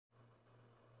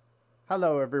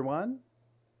Hello, everyone.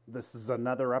 This is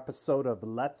another episode of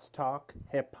Let's Talk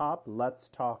Hip Hop, Let's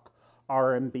Talk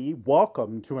R&B.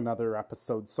 Welcome to another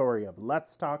episode, of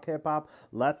Let's Talk Hip Hop,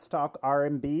 Let's Talk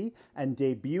R&B. And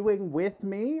debuting with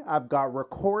me, I've got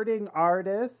recording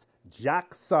artist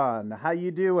Jackson. How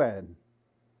you doing?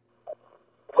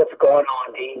 What's going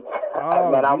on, D?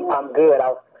 Oh, Man, I'm good.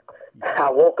 I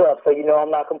woke up, so I'm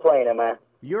not complaining, man.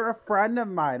 You're a friend of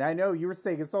mine. I know you were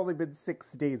saying it's only been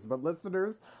 6 days, but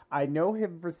listeners, I know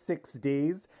him for 6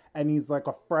 days, and he's like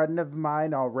a friend of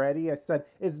mine already. I said,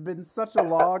 it's been such a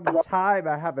long time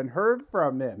I haven't heard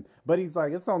from him. But he's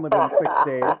like, it's only been 6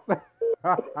 days.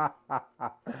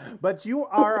 But you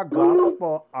are a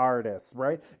gospel artist,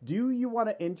 right? Do you want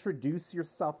to introduce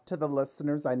yourself to the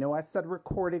listeners? I know I said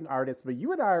recording artist, but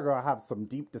you and I are going to have some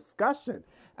deep discussion.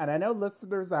 And I know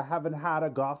listeners, I haven't had a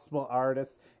gospel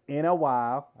artist in a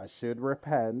while. I should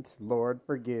repent. Lord,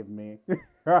 forgive me.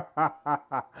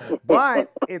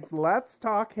 But it's Let's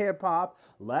Talk Hip Hop,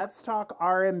 Let's Talk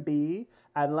R&B,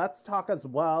 and let's talk as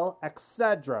well,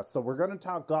 etc. So we're going to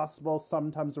talk gospel.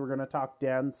 Sometimes we're going to talk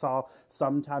dancehall.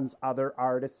 Sometimes other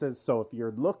artists. So if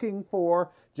you're looking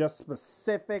for just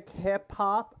specific hip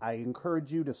hop, I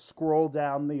encourage you to scroll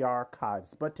down the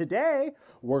archives. But today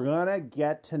we're going to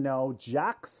get to know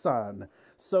Jackson.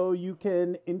 So you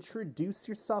can introduce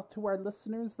yourself to our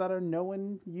listeners that are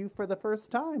knowing you for the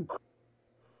first time.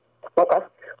 Okay.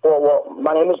 Well,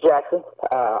 my name is Jackson.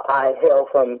 I hail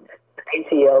from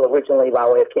ATL, originally by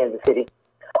way of Kansas City.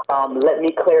 Let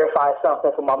me clarify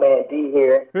something for my man D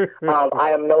here. I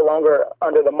am no longer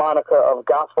under the moniker of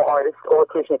gospel artist or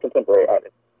Christian contemporary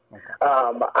artist. Okay.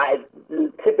 I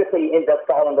typically end up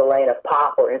falling the lane of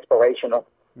pop or inspirational.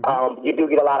 Mm-hmm. You do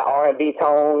get a lot of R&B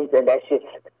tones, and that's just,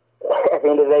 at the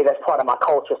end of the day, that's part of my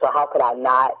culture. So how could I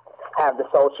not have the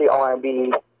sultry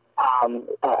R&B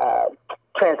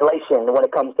translation when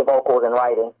it comes to vocals and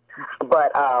writing?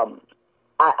 But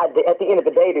at the end of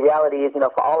the day, the reality is,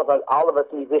 for all of us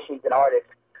musicians and artists,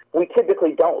 we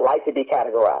typically don't like to be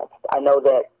categorized. I know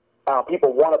that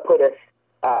people want to put us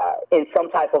in some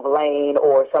type of lane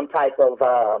or some type of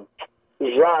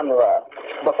genre.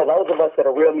 But for those of us that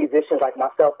are real musicians like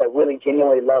myself that really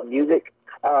genuinely love music,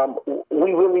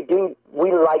 we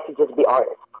like to just be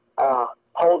artists.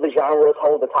 Hold the genres,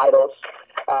 hold the titles.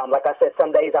 Like I said,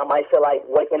 some days I might feel like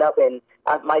waking up and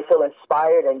I might feel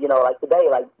inspired, and like today,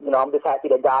 I'm just happy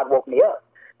that God woke me up.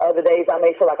 Other days I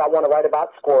may feel like I want to write about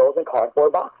squirrels and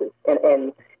cardboard boxes,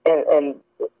 and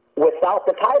without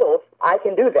the titles, I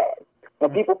can do that. When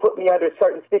people put me under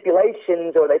certain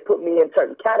stipulations or they put me in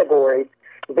certain categories,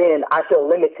 then I feel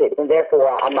limited, and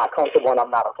therefore I'm not comfortable and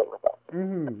I'm not okay with that.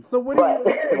 Mm-hmm. So what do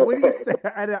you say?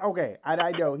 And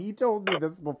I know he told me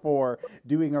this before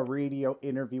doing a radio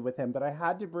interview with him, but I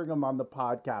had to bring him on the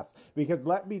podcast because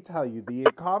let me tell you, the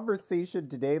conversation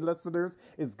today, listeners,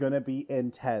 is going to be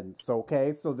intense,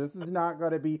 okay? So this is not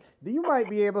going to be, you might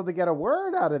be able to get a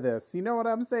word out of this. You know what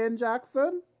I'm saying,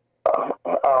 Jackson?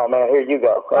 Oh man, here you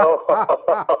go.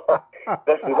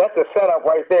 That's a setup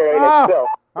right there in itself.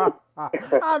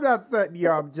 I'm not setting you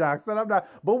up, Jackson. I'm not.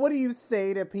 But what do you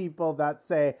say to people that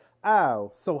say,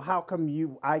 "Oh, so how come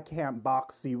I can't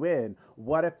box you in?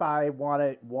 What if I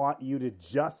want you to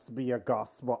just be a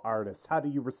gospel artist?" How do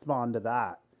you respond to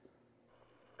that?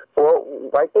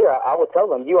 Well, right there, I would tell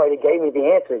them, you already gave me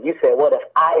the answer. You said, "What if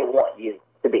I want you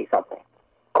to be something?"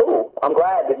 Cool. I'm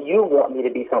glad that you want me to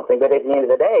be something, but at the end of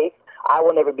the day, I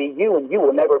will never be you and you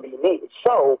will never be me.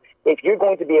 So if you're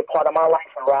going to be a part of my life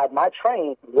and ride my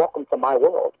train, welcome to my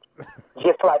world.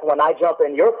 Just like when I jump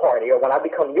in your party or when I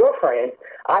become your friend,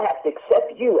 I have to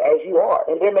accept you as you are.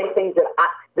 And there may be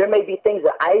things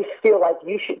that I feel like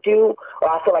you should do, or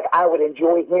I feel like I would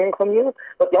enjoy hearing from you.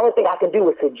 But the only thing I can do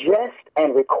is suggest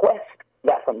and request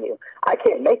that from you. I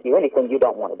can't make you anything you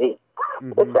don't want to be.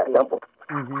 Mm-hmm. It's that simple.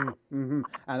 Mm-hmm, mm-hmm.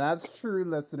 And that's true,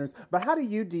 listeners. But how do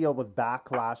you deal with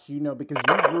backlash? Because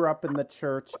you grew up in the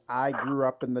church. I grew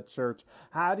up in the church.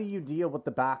 How do you deal with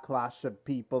the backlash of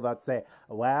people that say,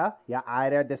 well, you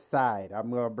either decide, I'm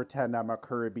going to pretend I'm a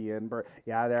Caribbean, but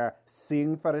you either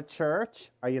sing for the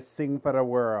church or you sing for the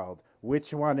world.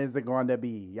 Which one is it going to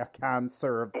be? You can't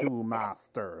serve two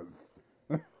masters.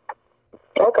 Okay.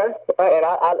 And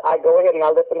I go ahead and I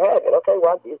let them have it. Okay,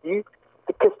 well,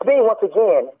 because to me, once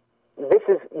again, this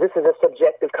is a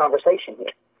subjective conversation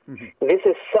here. Mm-hmm. This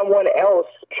is someone else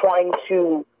trying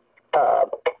to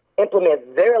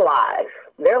implement their life,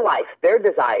 their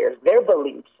desires, their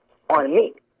beliefs on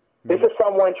me. Mm-hmm. This is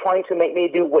someone trying to make me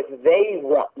do what they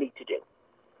want me to do,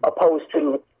 opposed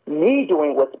to me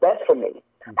doing what's best for me.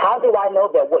 Mm-hmm. How do I know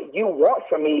that what you want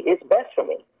from me is best for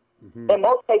me? Mm-hmm. In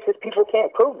most cases, people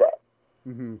can't prove that.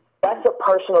 That's a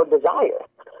personal desire.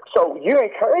 So you're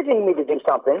encouraging me to do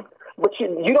something, but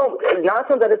you don't, 9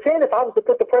 times out of 10, if I was to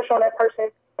put the pressure on that person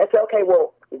and say, okay,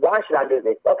 well, why should I do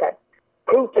this? Okay,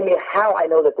 prove to me how I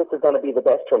know that this is going to be the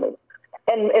best for me.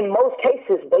 And in most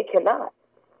cases, they cannot.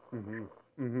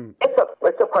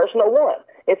 It's a personal one.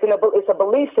 It's a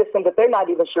belief system that they're not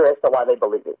even sure as to why they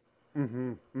believe it.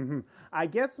 I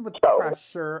guess with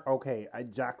pressure, okay,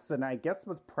 Jackson, I guess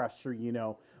with pressure,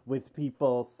 with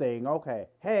people saying, okay,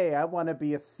 hey, I want to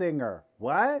be a singer.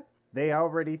 What? They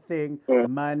already think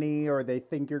money, or they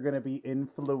think you're going to be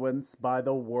influenced by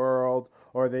the world,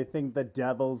 or they think the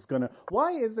devil's going to...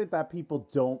 Why is it that people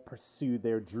don't pursue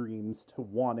their dreams to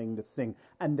wanting to sing,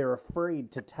 and they're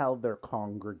afraid to tell their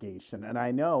congregation? And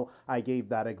I know I gave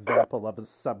that example of a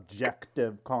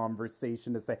subjective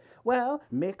conversation to say, well,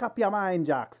 make up your mind,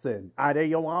 Jackson. Either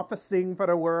you want to sing for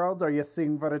the world, or you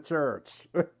sing for the church.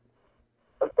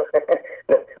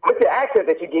 With the accent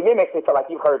that you give me, it makes me feel like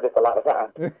you've heard this a lot of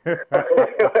times.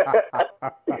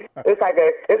 It's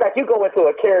like you go into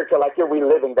a character like you're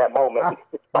reliving that moment.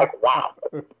 It's like, wow.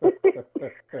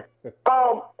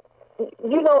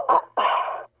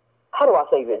 How do I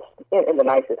say this in the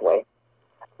nicest way?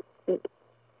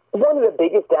 One of the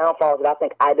biggest downfalls that I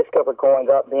think I discovered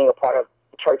growing up being a part of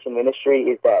church and ministry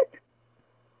is that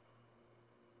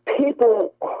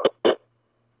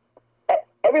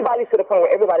everybody's to the point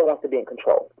where everybody wants to be in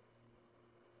control.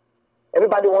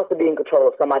 Everybody wants to be in control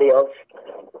of somebody else.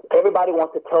 Everybody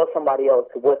wants to tell somebody else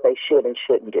what they should and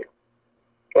shouldn't do.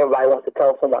 Everybody wants to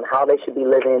tell someone how they should be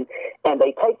living, and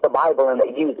they take the Bible and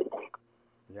they use it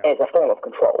as a form of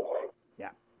control. Yeah.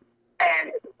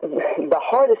 And the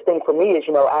hardest thing for me is,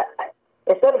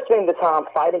 instead of spending the time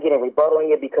fighting it and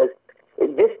rebuttaling it, because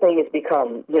this thing has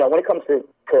become, when it comes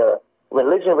to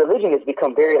religion has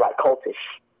become very cultish.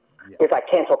 Yeah. It's like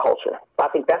cancel culture. I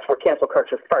think that's where cancel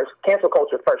culture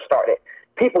first started.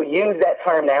 People use that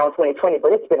term now in 2020,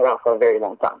 but it's been around for a very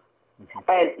long time.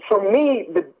 And for me,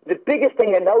 the biggest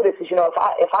thing to notice is,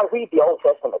 if I read the Old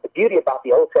Testament, the beauty about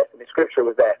the Old Testament scripture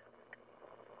was that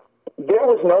there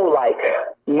was no,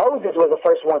 Moses was the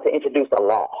first one to introduce a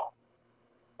law.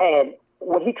 And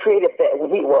when he created that,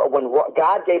 when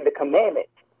God gave the commandments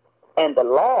and the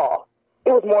law,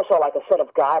 it was more so like a set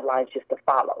of guidelines just to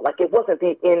follow. It wasn't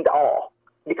the end all.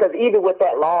 Because even with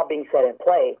that law being set in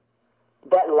play,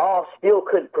 that law still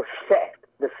couldn't perfect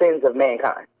the sins of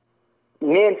mankind.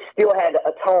 Men still had to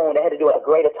atone. They had to do a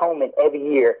great atonement every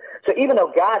year. So even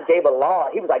though God gave a law,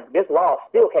 he was like, this law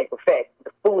still can't perfect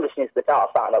the foolishness that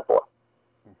y'all signed up for.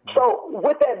 So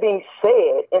with that being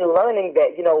said, in learning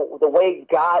that, the way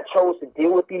God chose to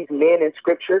deal with these men in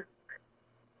Scripture,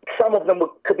 some of them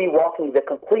could be walking the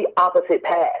complete opposite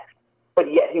path,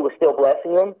 but yet he was still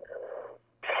blessing them.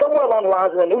 Somewhere along the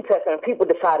lines of the New Testament, people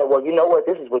decided, well, you know what,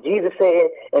 this is what Jesus said,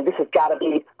 and this has got to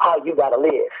be how you got to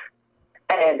live.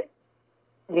 And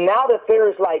now that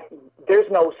there's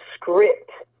no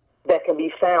script that can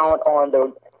be found on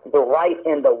the right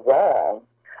and the wrong,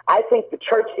 I think the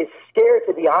church is scared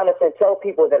to be honest and tell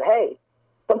people that, hey,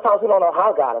 sometimes we don't know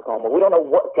how God is going to move. We don't know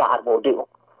what God will do.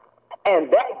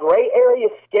 And that gray area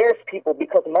scares people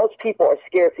because most people are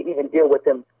scared to even deal with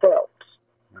themselves.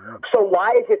 So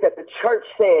why is it that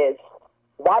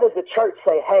why does the church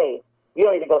say, hey, you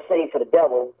don't need to go sing for the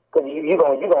devil because you're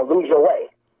going to lose your way?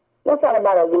 It's not a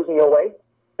matter of losing your way.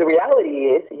 The reality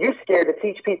is you're scared to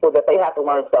teach people that they have to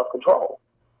learn self-control.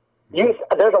 There's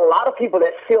a lot of people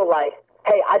that feel like,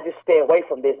 hey, I just stay away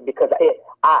from this because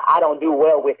I don't do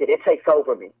well with it. It takes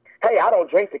over me. Hey, I don't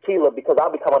drink tequila because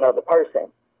I'll become another person.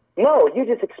 No, you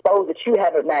just expose that you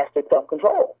haven't mastered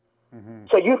self-control.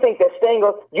 So you think that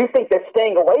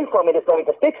staying away from it is going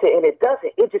to fix it, and it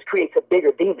doesn't. It just creates a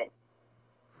bigger demon.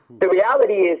 The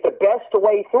reality is the best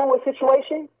way through a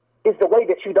situation is the way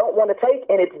that you don't want to take,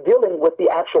 and it's dealing with the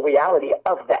actual reality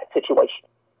of that situation.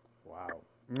 Wow.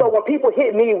 So when people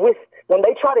when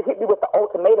they try to hit me with the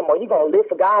ultimatum, are you going to live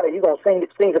for God or are you going to sing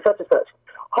to such and such?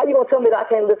 How are you going to tell me that I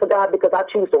can't live for God because I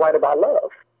choose to write about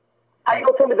love? How are you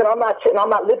going to tell me that I'm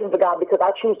not living for God because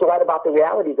I choose to write about the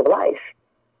realities of life?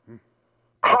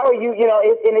 How are you,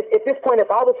 at this point,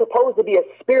 if I was supposed to be a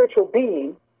spiritual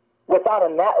being if I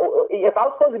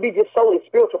was supposed to be just solely a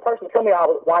spiritual person, tell me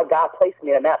why God placed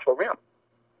me in a natural realm.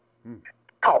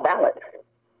 Called balance.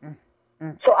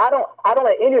 So I don't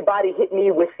let anybody hit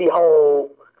me with the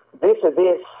whole this or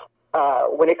this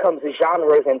when it comes to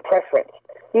genres and preference.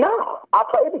 No, I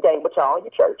play the game with y'all in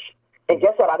your church. And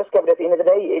guess what? I discovered at the end of the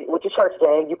day, with your church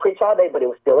game, you preach all day, but it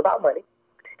was still about money.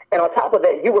 And on top of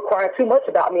that, you require too much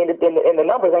about me, and the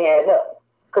numbers ain't adding up.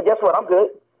 Because guess what? I'm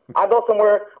good. I go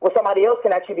somewhere where somebody else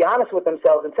can actually be honest with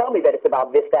themselves and tell me that it's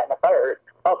about this, that, and the third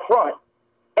up front,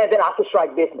 and then I can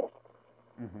strike business.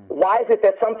 Why is it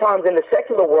that sometimes in the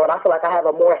secular world, I feel like I have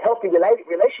a more healthy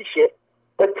relationship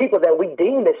with people that we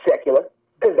deem as secular,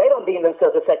 because they don't deem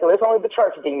themselves as secular. It's only the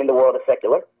church deeming the world as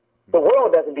secular. The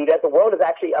world doesn't do that. The world is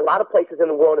actually, a lot of places in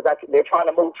the world is actually, they're trying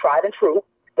to move tried and true.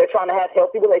 They're trying to have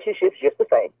healthy relationships just the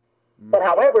same. But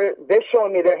however, they're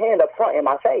showing me their hand up front in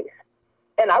my face.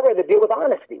 And I'd rather deal with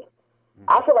honesty.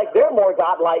 I feel like they're more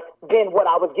godlike than what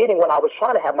I was getting when I was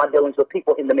trying to have my dealings with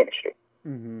people in the ministry.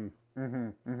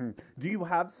 Do you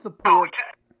have support?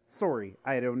 Sorry,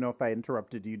 I don't know if I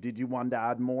interrupted you. Did you want to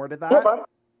add more to that?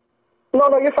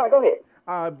 No, you're fine. Go ahead.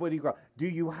 What do you go? Do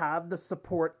you have the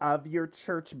support of your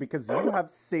church, because you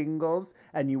have singles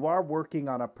and you are working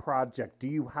on a project? Do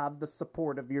you have the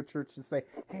support of your church to say,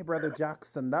 "Hey, Brother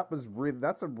Jackson, that's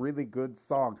a really good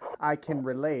song. I can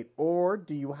relate"? Or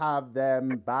do you have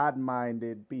them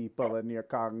bad-minded people in your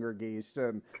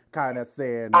congregation kind of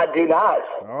saying? I do not.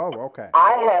 Oh, okay.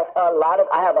 I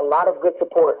have a lot of good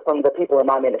support from the people in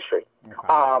my ministry.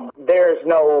 Okay. There's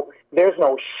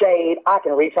no shade. I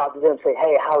can reach out to them and say,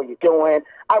 "Hey, how are you doing?"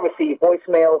 I receive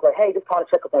voicemails like, "Hey, just calling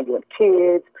to check up on you and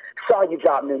kids. Saw you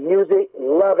drop new music.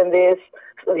 Loving this."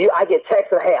 So I get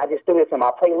texts like, "Hey, I just threw this in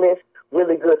my playlist.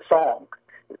 Really good song."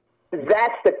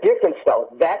 That's the difference, though.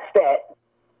 That's that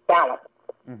balance.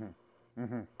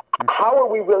 How are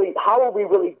we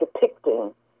really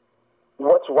depicting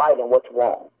what's right and what's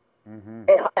wrong? And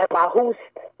by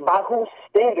whose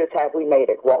standards have we made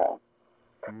it wrong?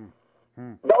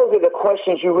 Those are the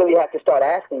questions you really have to start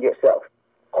asking yourself.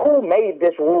 Who made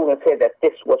this rule and said that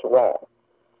this was wrong?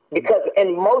 Because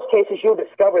in most cases, you'll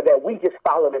discover that we just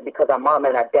followed it because our mom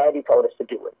and our daddy told us to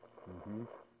do it.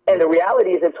 And the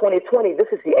reality is, in 2020, this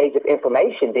is the age of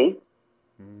information, D.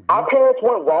 Our parents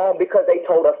weren't wrong because they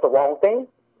told us the wrong thing.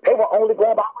 They were only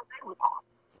going by what they were taught.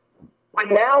 But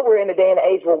now we're in a day and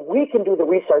age where we can do the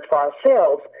research for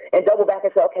ourselves and double back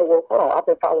and say, "Okay, well, hold on, I've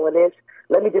been following this.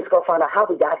 Let me just go find out how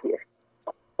we got here.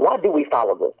 Why do we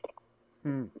follow this?"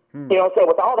 You know what I'm saying?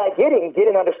 With all that get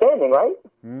an understanding, right?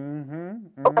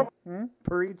 Okay.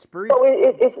 Preach. So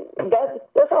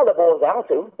that's all it boils down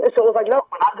to. And so it's like, no,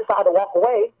 when I decide to walk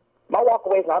away, my walk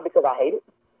away is not because I hate it.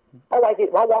 I like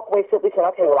it. My walk away simply saying,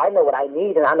 "Okay, well, I know what I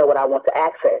need and I know what I want to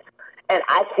access. And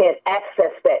I can't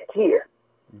access that here."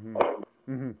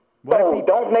 So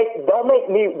don't make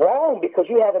me wrong because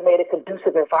you haven't made a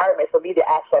conducive environment for me to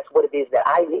access what it is that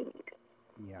I need.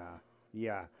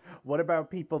 Yeah. What about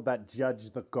people that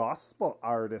judge the gospel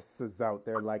artists out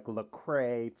there like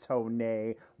Lecrae,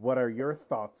 Tone? What are your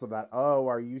thoughts on that? Oh,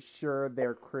 are you sure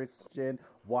they're Christian?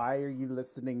 Why are you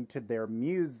listening to their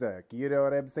music? You know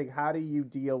what I'm saying? How do you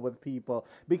deal with people?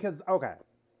 Because, okay,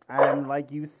 and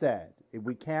like you said, if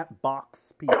we can't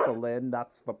box people in,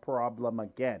 that's the problem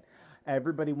again.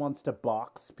 Everybody wants to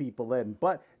box people in,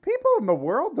 but people in the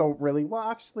world don't really. Well,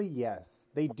 actually, yes,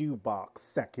 they do box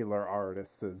secular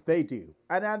artists. They do.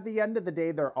 And at the end of the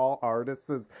day, they're all artists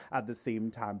at the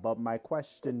same time. But my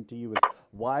question to you is,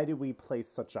 why do we place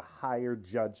such a higher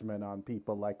judgment on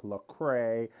people like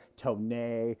Lecrae,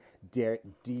 Tone,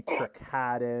 Dietrich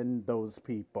Haddon, those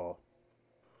people?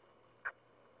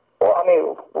 Well, I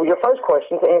mean, your first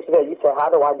question, to answer that, you said, how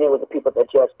do I deal with the people that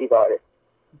judge these artists?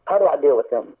 How do I deal with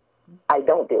them? I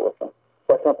don't deal with them.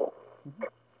 That's simple.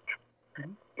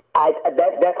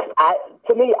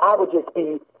 To me, I would just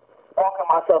be walking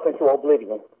myself into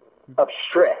oblivion of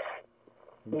stress.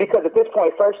 Because at this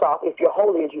point, first off, if you're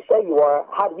holy as you say you are,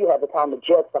 how do you have the time to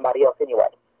judge somebody else anyway?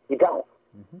 You don't.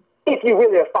 If you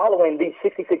really are following these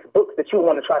 66 books that you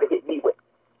want to try to get me with.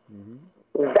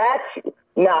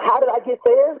 Now, how did I get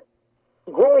there?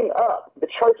 Growing up, the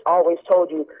church always told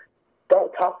you,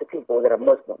 don't talk to people that are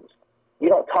Muslims. You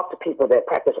don't talk to people that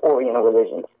practice Oriental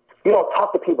religions. You don't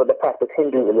talk to people that practice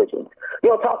Hindu religions. You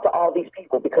don't talk to all these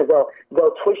people because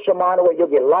they'll twist your mind away. You'll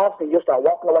get lost and you'll start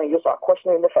walking away and you'll start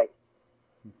questioning the faith.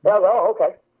 And I was like, oh,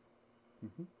 okay.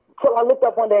 So I looked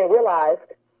up one day and realized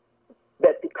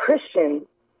that the Christian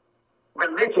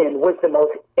religion was the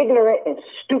most ignorant and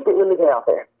stupid religion out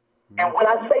there. And when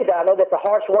I say that, I know that's a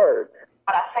harsh word,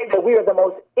 but I say that we are the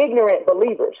most ignorant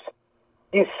believers.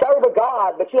 You serve a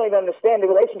God, but you don't even understand the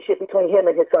relationship between him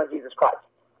and his son, Jesus Christ.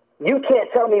 You can't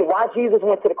tell me why Jesus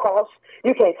went to the cross.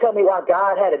 You can't tell me why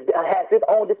God has his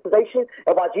own dispensation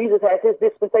and why Jesus has his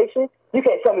dispensation. You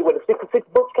can't tell me where the 66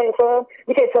 books came from.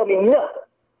 You can't tell me nothing.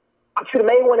 But you're the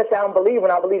main one that say I'm a believer,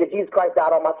 and I believe that Jesus Christ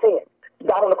died on my sins,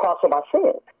 died on the cross for my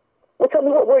sins. Well, tell me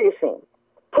what were your sins?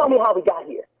 Tell me how we got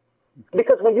here.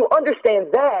 Because when you understand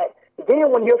that,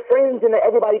 then when your friends and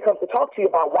everybody comes to talk to you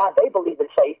about why they believe in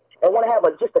faith and want to have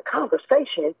just a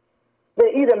conversation, then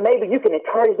either maybe you can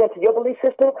encourage them to your belief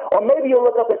system, or maybe you'll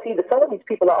look up and see that some of these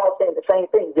people are all saying the same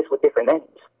thing, just with different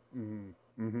names.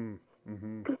 Mm-hmm. Mm-hmm.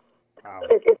 Mm-hmm. Wow.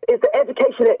 It's the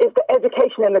education. It's the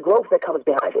education and the growth that comes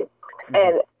behind it. Mm-hmm.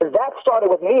 And that started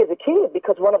with me as a kid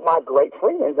because one of my great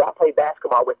friends that I played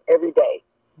basketball with every day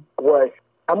was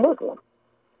a Muslim.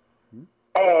 Mm-hmm.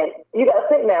 And you got to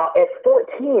think now, at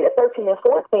 13 and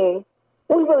 14,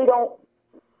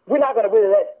 we're not going to really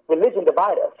let religion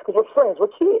divide us because we're friends, we're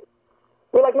kids.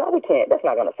 We're like, no, we can't. That's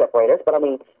not going to separate us. But I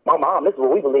mean, my mom, this is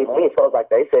what we believe. We exposed like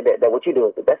they said that what you do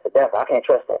is the best of death. I can't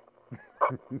trust that.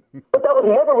 But that's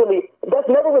never really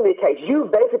the case.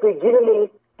 You've basically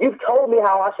you've told me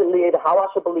how I should live, how I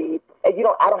should believe, and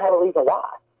I don't have a reason why.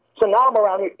 So now I'm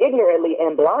around here ignorantly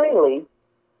and blindly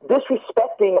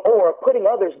disrespecting or putting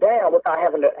others down without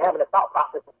having a thought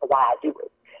process as to why I do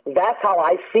it. That's how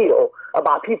I feel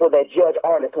about people that judge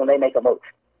artists when they make a move.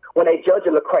 When they judge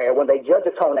a Lecrae, when they judge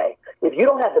a Tone. If you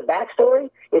don't have the backstory,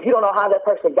 if you don't know how that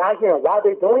person got here and why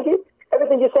they're doing it,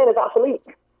 everything you're saying is obsolete.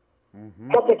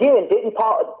 Mm-hmm. Once again,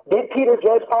 did Peter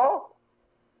judge Paul?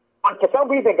 For some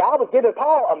reason, God was giving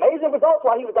Paul amazing results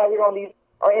while he was out here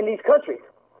in these countries.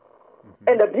 Mm-hmm.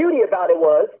 And the beauty about it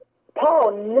was,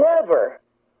 Paul never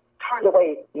turned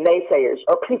away naysayers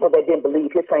or people that didn't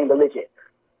believe his same religion.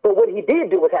 But what he did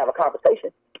do was have a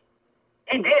conversation.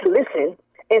 He did listen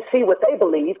and see what they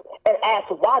believed and ask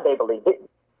why they believed it.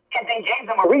 And then gave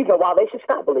them a reason why they should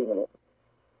stop believing it.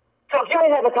 So if you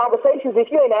ain't having conversations, if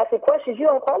you ain't asking questions, you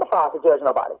don't qualify to judge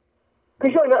nobody.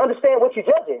 Because you don't even understand what you're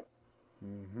judging.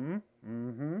 Mm-hmm.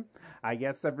 Mm-hmm. I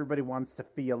guess everybody wants to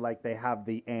feel like they have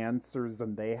the answers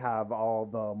and they have all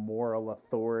the moral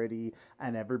authority,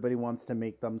 and everybody wants to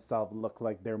make themselves look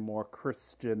like they're more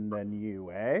Christian than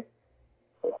you, eh?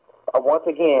 Once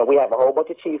again, we have a whole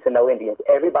bunch of chiefs and no Indians.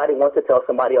 Everybody wants to tell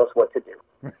somebody else what to do.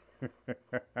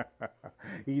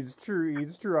 He's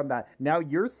true on that. Now,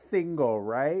 you're single,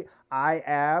 right? I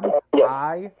am. Yes.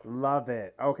 I love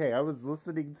it. Okay, I was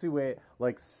listening to it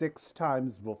like 6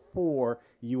 times before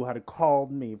you had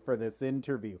called me for this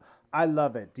interview. I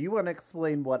love it. Do you want to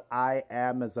explain what I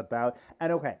Am is about?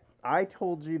 And okay, I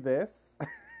told you this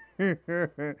in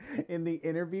the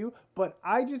interview, but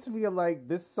I just feel like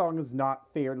this song is not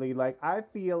fairly, like, I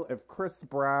feel if Chris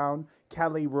Brown,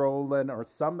 Kelly Rowland, or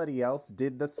somebody else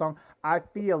did the song, I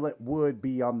feel it would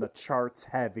be on the charts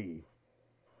heavy.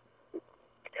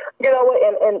 You know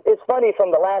what, and it's funny,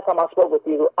 from the last time I spoke with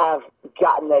you, I've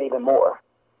gotten that even more.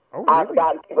 Oh, really? I've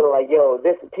gotten people like,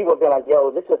 people have been like,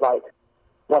 this is like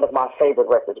one of my favorite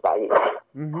records by you.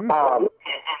 Mm-hmm.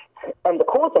 And the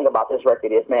cool thing about this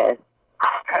record is, man,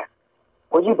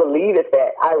 would you believe it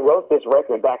that I wrote this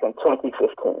record back in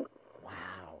 2015?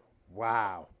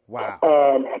 Wow.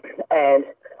 And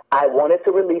I wanted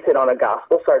to release it on a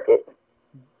gospel circuit,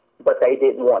 but they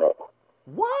didn't want it.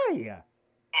 Why?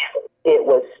 It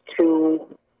was too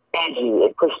edgy.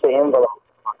 It pushed the envelope.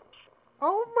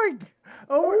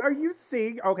 Oh, are you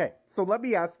saying... Okay, so let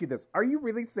me ask you this. Are you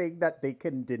really saying that they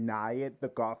can deny it, the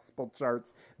gospel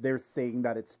charts? They're saying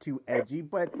that it's too edgy,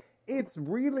 but it's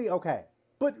really... Okay,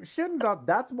 but shouldn't God...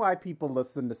 That's why people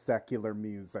listen to secular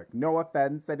music. No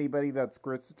offense, anybody that's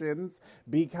Christians,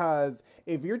 because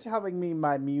if you're telling me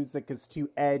my music is too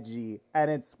edgy, and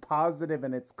it's positive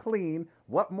and it's clean,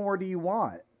 what more do you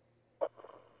want?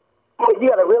 Well, you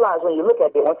got to realize when you look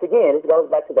at it, once again, it goes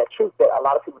back to that truth that a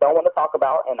lot of people don't want to talk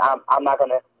about, and I'm not going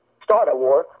to start a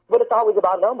war, but it's always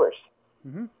about numbers.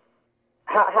 Mm-hmm.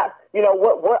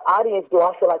 What audience do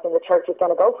I feel like in the church is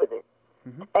going to go for this?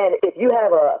 Mm-hmm. And if you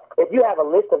have a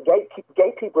list of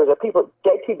gatekeepers or people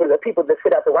that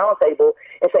sit at the round table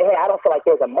and say, hey, I don't feel like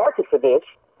there's a market for this,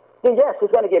 then yes,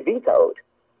 it's going to get vetoed.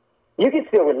 You can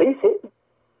still release it,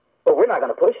 but we're not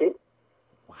going to push it.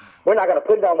 We're not going to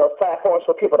put it on those platforms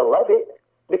for people to love it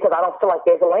because I don't feel like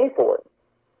there's a lane for it.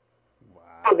 Wow.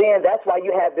 So then that's why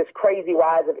you have this crazy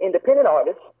rise of independent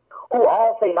artists who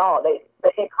all say no. They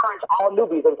encourage all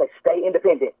newbies. They say, stay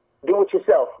independent. Do it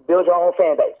yourself. Build your own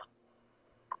fan base.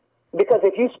 Because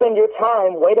if you spend your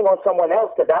time waiting on someone else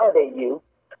to validate you,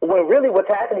 when really what's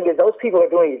happening is those people are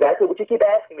doing exactly what you keep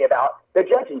asking me about. They're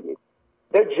judging you.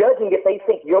 They're judging if they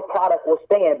think your product will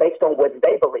stand based on what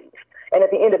they believe. And at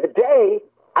the end of the day,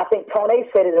 I think Tone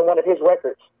said it in one of his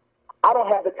records. I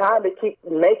don't have the time to keep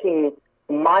making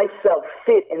myself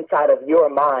fit inside of your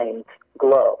mind's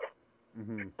glove.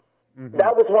 Mm-hmm. Mm-hmm.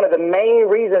 That was one of the main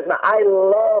reasons. Now, I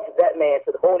love that man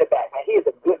to the moon and back. Man, he is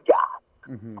a good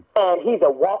guy. Mm-hmm. And he's a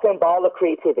walking ball of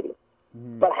creativity.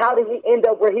 Mm-hmm. But how did he end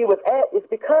up where he was at? It's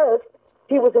because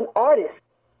he was an artist.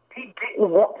 He didn't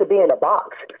want to be in a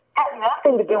box. It had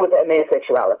nothing to do with that man's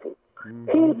sexuality.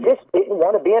 Mm-hmm. He just didn't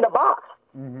want to be in a box.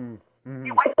 Mm-hmm.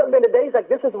 He wakes up in the day, he's like,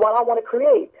 this is what I want to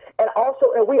create. And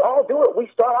we all do it. We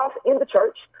start off in the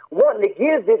church wanting to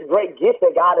give this great gift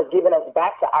that God has given us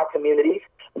back to our communities,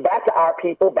 back to our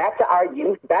people, back to our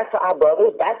youth, back to our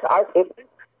brothers, back to our sisters,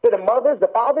 to the mothers, the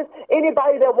fathers,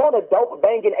 anybody that want a dope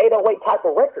banging 808 type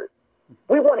of record.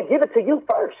 We want to give it to you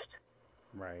first.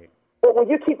 Right. But when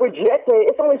you keep rejecting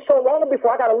it, it's only so long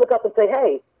before I got to look up and say,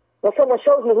 hey, when someone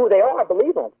shows me who they are, I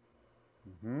believe them.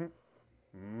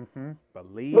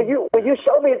 Believe. When you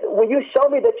show me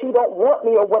that you don't want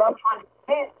me or what I'm trying to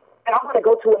say, then I'm going to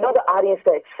go to another audience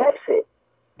that accepts it.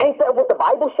 Ain't that what the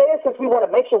Bible says? Since we want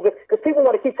to make sure, because people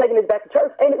want to keep taking this back to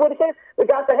church. Ain't it what it says? The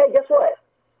God said, hey, guess what?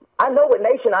 I know what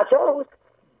nation I chose,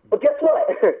 but guess what?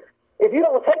 If you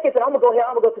don't take it, then I'm going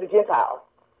to go to the Gentiles.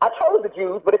 I chose the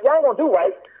Jews, but if y'all ain't going to do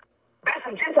right, there's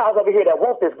some Gentiles over here that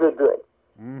want this good.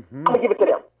 I'm going to give it to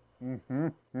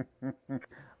them.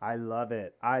 I love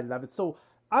it. So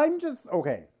I'm just,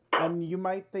 okay, and you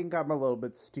might think I'm a little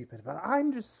bit stupid, but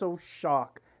I'm just so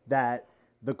shocked that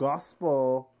the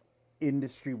gospel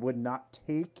industry would not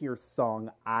take your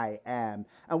song, I Am.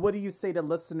 And what do you say to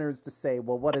listeners to say,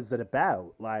 well, what is it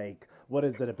about? Like, what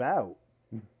is it about?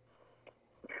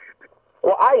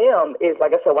 Well, I Am is,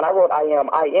 like I said, when I wrote I Am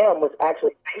was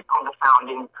actually based on the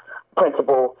founding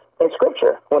principle in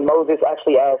Scripture. When Moses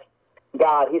actually asked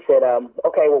God, he said,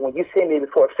 okay, well, when you send me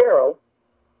before Pharaoh,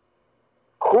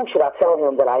 who should I tell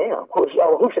him that I am? Who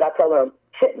should I tell him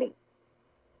sent me?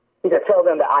 He said, tell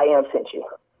them that I Am sent you.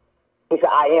 He said,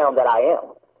 I am that I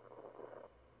am.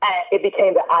 And it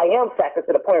became the I Am factor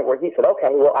to the point where he said, okay,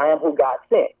 well, I am who God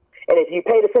sent. And if you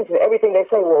paid attention to everything they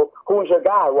say, well, who's your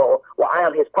God? Well, I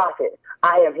am his prophet.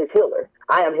 I am his healer.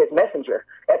 I am his messenger.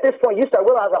 At this point, you start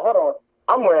realizing, hold on,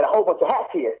 I'm wearing a whole bunch of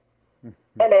hats here.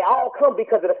 And they all come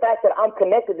because of the fact that I'm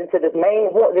connected into this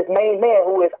main man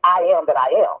who is I am that I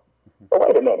am. But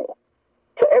wait a minute.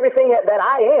 So everything that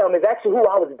I am is actually who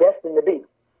I was destined to be.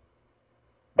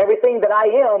 Everything that I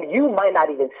am, you might not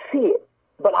even see it,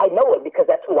 but I know it because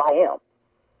that's who I am.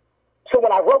 So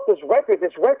when I wrote this record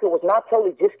was not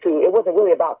totally it wasn't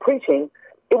really about preaching.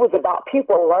 It was about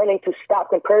people learning to stop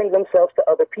comparing themselves to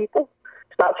other people,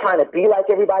 stop trying to be like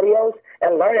everybody else,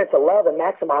 and learning to love and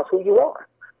maximize who you are.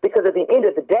 Because at the end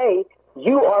of the day,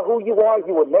 you are who you are.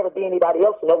 You will never be anybody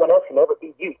else. No one else can ever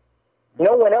be you.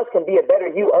 No one else can be a better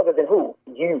you other than who?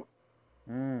 You.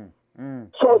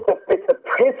 So it's the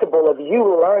principle of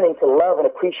you learning to love and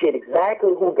appreciate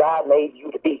exactly who God made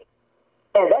you to be.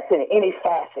 And that's in any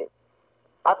facet.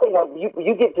 I think when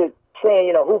you get to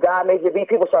saying, who God made you to be,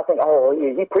 people start thinking, oh,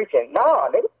 you preaching. No,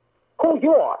 nigga, who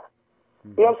you are.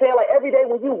 You know what I'm saying? Like every day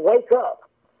when you wake up,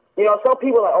 some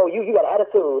people are like, oh, you got an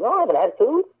attitude. No, I have an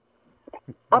attitude.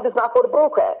 I'm just not for the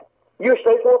bullcrap. You're a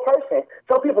straightforward person.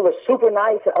 Some people are super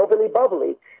nice and overly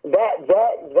bubbly. That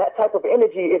type of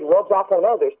energy, it rubs off on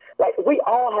others. Like we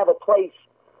all have a place,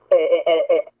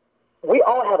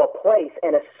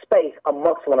 and a space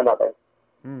amongst one another.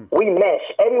 We mesh.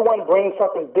 Everyone brings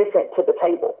something different to the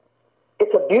table.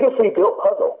 It's a beautifully built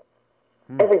puzzle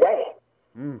every day.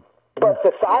 But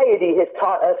society has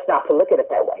taught us not to look at it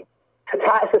that way.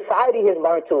 Society has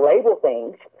learned to label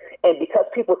things, and because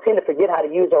people tend to forget how to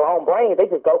use their own brain, they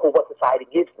just go for what society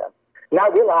gives them,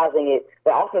 not realizing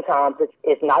that oftentimes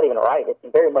it's not even right. It's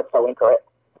very much so incorrect.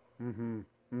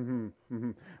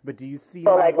 But do you see?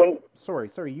 So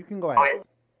sorry, you can go ahead.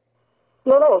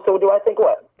 No. So do I think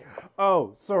what?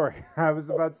 Oh, sorry. I was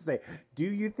about to say, do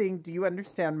you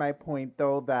understand my point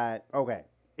though that, okay,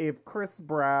 if Chris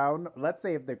Brown, let's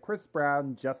say if the Chris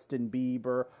Brown, Justin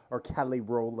Bieber, or Kelly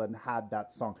Rowland had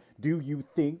that song, do you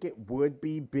think it would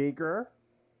be bigger?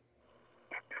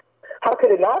 How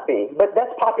could it not be? But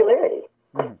that's popularity.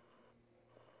 I mean,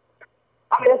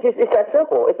 it's that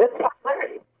simple. That's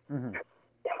popularity.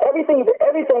 Everything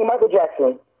that Michael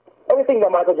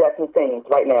Jackson sings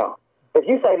right now, if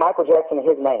you say Michael Jackson and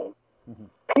his name,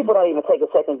 people don't even take a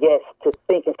second guess to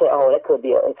think and say, oh, that could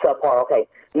be a subpar. Okay.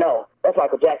 No, that's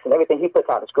Michael Jackson. Everything he puts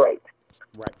out is great.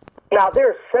 Right. Now, there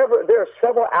are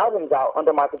several albums out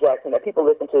under Michael Jackson that people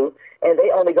listen to, and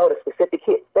they only go to specific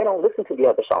hits. They don't listen to the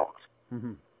other songs.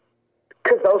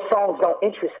 Because those songs don't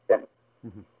interest them.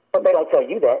 But they don't tell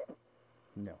you that.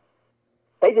 No.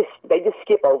 They just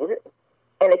skip over it,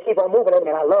 and they keep on moving. And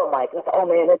I love Mike. And I say, oh,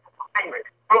 man, that's my favorite.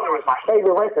 Thriller is my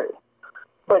favorite record.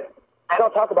 But I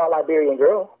don't talk about Liberian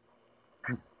Girl.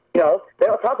 They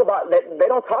don't talk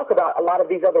about a lot of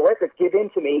these other records given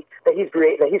to me that he's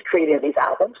creating these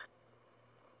albums.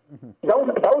 Those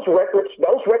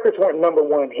records weren't number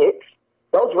one hits.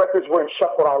 Those records weren't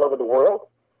shuffled all over the world.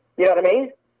 You know what I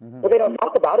mean? But they don't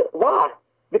talk about it. Why?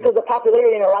 Because the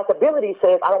popularity and the likability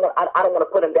says I don't want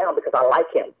to put him down because I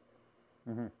like him.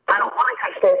 I don't want to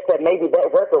confess that maybe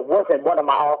that record wasn't one of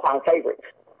my all-time favorites,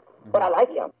 but I like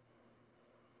him.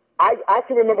 I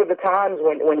can remember the times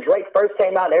when Drake first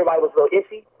came out and everybody was a little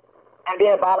iffy. And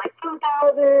then by like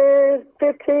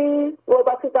 2015, well,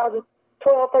 about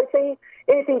 2012, 13,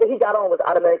 anything that he got on was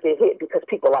automatically a hit because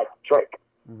people liked Drake.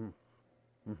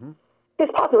 His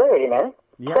popularity, man.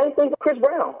 Yeah. Same thing with Chris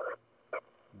Brown.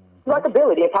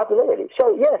 Likability and popularity.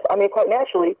 So, yes, I mean, quite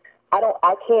naturally,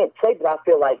 I can't say that I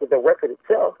feel like the record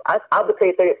itself. I would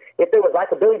say if there was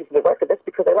likability to the record, that's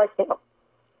because they like him.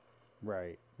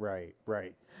 Right.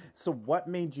 So what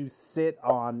made you sit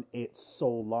on it so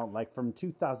long? Like from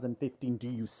 2015, do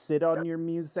you sit on your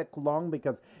music long?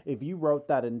 Because if you wrote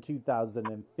that in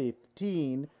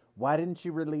 2015, why didn't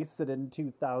you release it in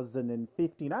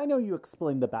 2015? I know you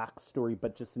explained the backstory,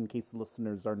 but just in case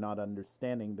listeners are not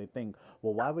understanding, they think,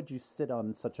 well, why would you sit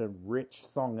on such a rich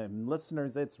song? And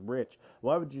listeners, it's rich.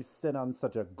 Why would you sit on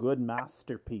such a good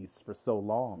masterpiece for so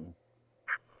long?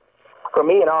 For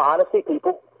me, in all honesty,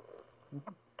 people,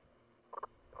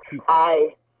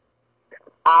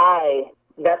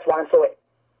 that's why I'm so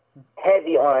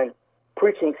heavy on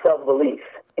preaching self-belief,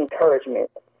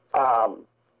 encouragement,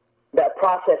 that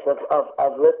process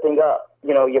of lifting up,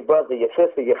 your brother, your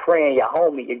sister, your friend, your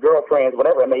homie, your girlfriends,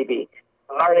 whatever it may be,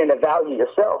 learning to value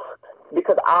yourself.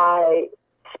 Because I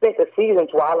spent the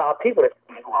seasons where I allowed people to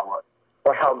tell me who I was,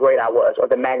 or how great I was, or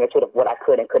the magnitude of what I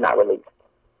could and could not release.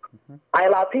 I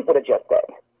allowed people to judge that.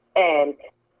 And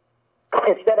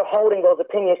instead of holding those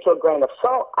opinions to a grain of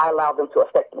salt, I allowed them to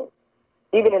affect me.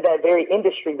 Even in that very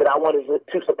industry that I wanted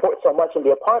to support so much and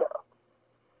be a part of,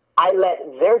 I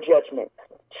let their judgments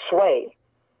sway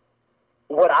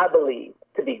what I believe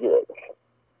to be good.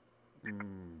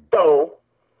 So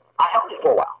I held it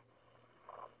for a while.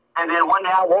 And then one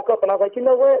day I woke up and I was like, you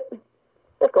know what?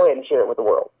 Let's go ahead and share it with the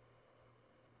world.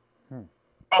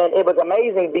 And it was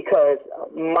amazing because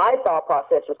my thought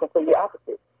process was completely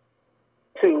opposite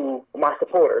to my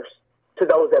supporters, to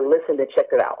those that listened and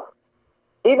checked it out.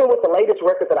 Even with the latest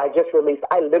record that I just released,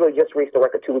 I literally just released a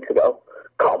record 2 weeks ago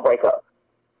called Break Up.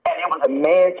 And it was a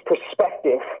man's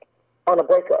perspective on a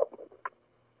breakup.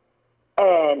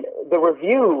 And the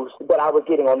reviews that I was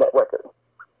getting on that record,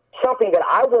 something that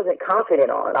I wasn't confident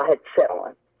on, I had set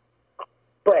on.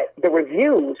 But the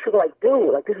reviews, people were like,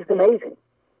 dude, like, this is amazing.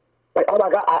 Like, oh my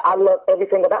God, I love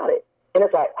everything about it. And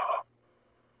it's like,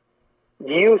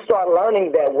 you start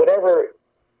learning that whatever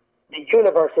the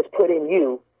universe has put in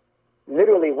you,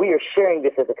 literally we are sharing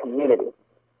this as a community.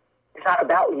 It's not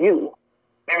about you.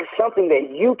 There's something that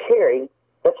you carry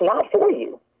that's not for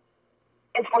you.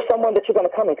 It's for someone that you're going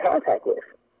to come in contact with.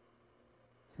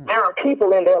 There are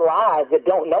people in their lives that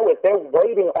don't know it. They're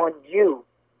waiting on you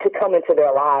to come into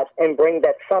their lives and bring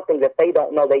that something that they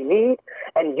don't know they need,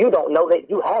 and you don't know that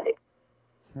you have it.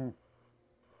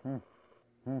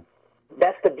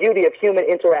 That's the beauty of human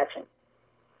interaction.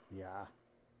 Yeah.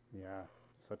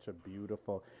 Such a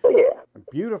beautiful,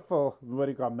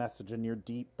 message, and you're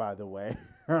deep, by the way.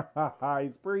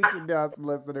 He's preaching to us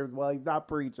listeners. Well, he's not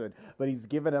preaching, but he's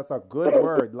giving us a good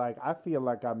word. Like, I feel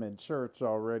like I'm in church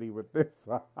already with this.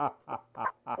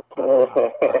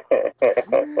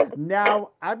 Now,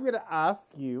 I'm going to ask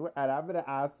you, and I'm going to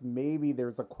ask, maybe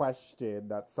there's a question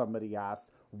that somebody asked.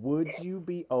 Would you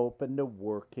be open to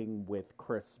working with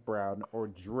Chris Brown or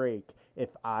Drake if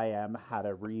I Am had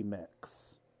a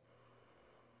remix?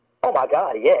 Oh my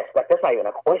God, yes. Like, that's not even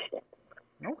a question.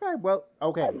 Okay.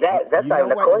 That's not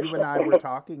even a question. You and I were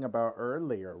talking about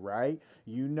earlier, right?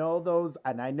 You know those,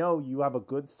 and I know you have a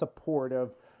good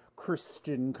supportive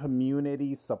Christian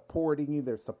community supporting you.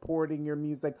 They're supporting your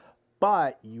music.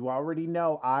 But you already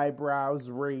know eyebrows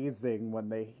raising when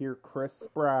they hear Chris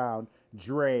Brown,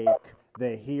 Drake,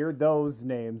 they hear those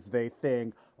names, they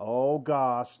think, oh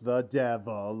gosh, the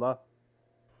devil.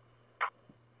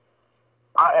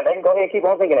 And they can go ahead and keep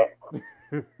on thinking it.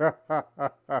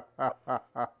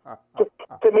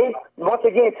 To me, once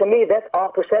again, that's all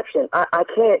perception. I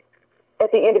can't, at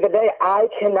the end of the day, I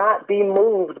cannot be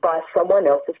moved by someone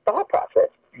else's thought process.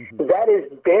 That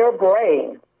is their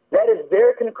brain. That is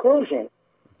their conclusion.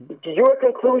 Your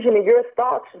conclusion and your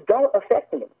thoughts don't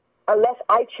affect me unless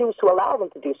I choose to allow them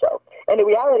to do so. And the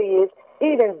reality is,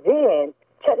 even then,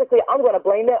 technically, I'm going to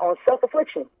blame that on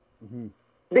self-affliction.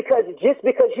 Because just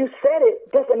because you said it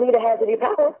doesn't mean it has any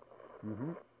power.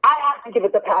 I have to give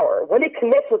it the power. When it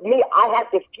connects with me, I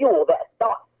have to fuel that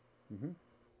thought.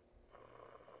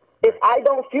 If I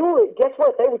don't fuel it, guess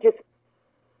what? They were just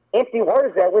empty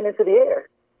words that went into the air.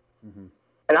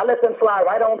 And I let them fly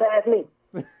right on past me.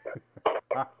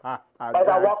 as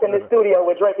I walk in the studio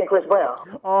with Drake and Chris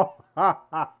Brown. Oh,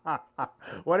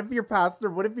 what if your pastor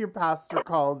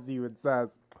calls you and says,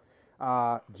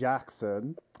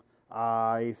 Jackson,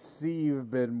 I see you've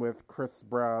been with Chris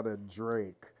Brown and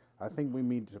Drake. I think we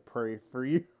need to pray for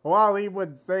you. Well, he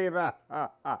wouldn't say that.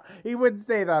 He wouldn't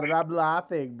say that, and I'm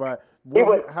laughing. But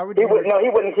how would you? No, he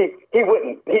wouldn't. He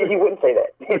wouldn't say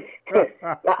that.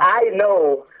 Now, I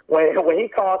know when he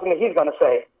calls me, he's gonna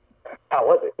say, "How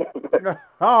was it?"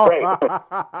 Oh, Great. How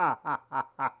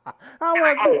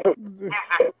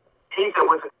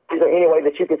was it? Is there any way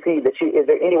that you can see Is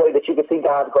there any way that you can see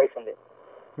God's grace in this?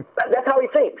 That's how he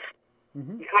thinks.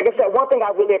 Mm-hmm. Like I said, one thing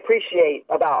I really appreciate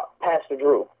about Pastor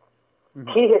Drew,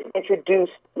 he has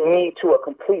introduced me to a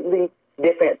completely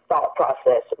different thought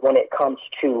process when it comes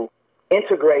to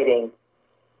integrating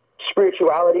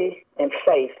spirituality and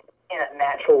faith in a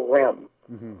natural realm.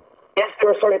 Mm-hmm. Yes,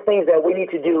 there are certain things that we need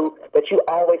to do that you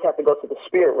always have to go to the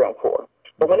spirit realm for.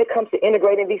 But when it comes to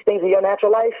integrating these things in your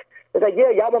natural life, it's like, yeah,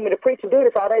 y'all want me to preach and do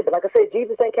this all day, but like I said,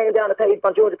 Jesus ain't came down to pay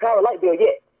my Georgia Power light bill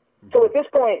yet. So at this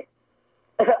point,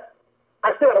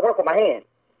 I still got to work with my hands.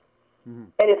 Mm-hmm.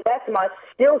 And if that's my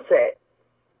skill set,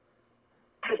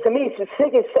 to me,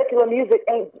 singing secular music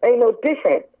ain't no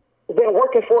different than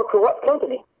working for a corrupt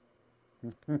company.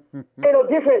 Ain't no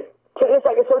different. It's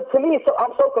like, so to me,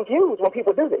 I'm so confused when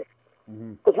people do this.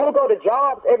 Because we'll go to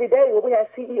jobs every day where we have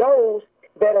CEOs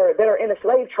that are in the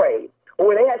slave trade, or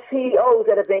where they have CEOs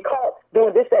that have been caught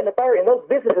doing this, that, and the third, and those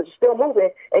businesses are still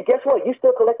moving. And guess what? You're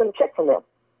still collecting a check from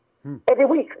them every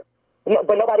week.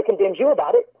 But nobody condemns you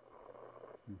about it.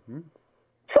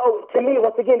 So to me,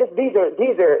 once again, this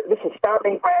is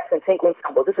stomping brass and tinkling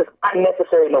cymbals. This is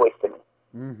unnecessary noise to me.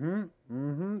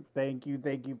 Thank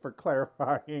you for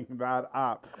clarifying that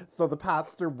up. So the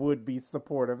pastor would be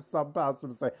supportive. Some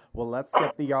pastors say, "Well, let's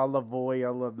get the olive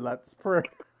oil and let's pray."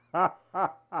 No,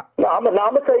 I'm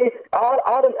gonna tell you. I'm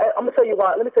gonna tell you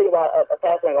why. Let me tell you why a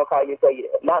pastor ain't gonna call you and tell you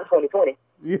that. Not in 2020.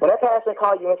 Yeah. When that pastor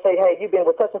call you and say, "Hey, you've been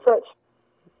with such and such,"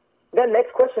 that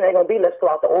next question ain't gonna be, "Let's pull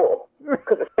out the oil,"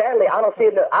 because sadly, I don't see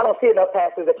enough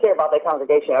pastors that care about their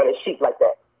congregation or their sheep like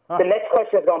that. The next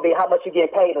question is gonna be, "How much you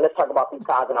getting paid?" And let's talk about these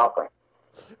tithes and offerings.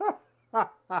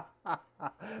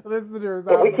 Listeners,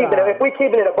 if we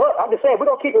keep it a buck, I'm just saying we're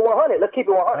gonna keep it 100. Let's keep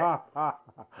it 100.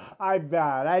 I'm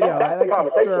bad. I know. That's I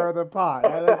like to stir the pot.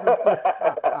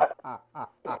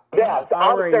 Yeah,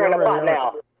 I'm stirring the pot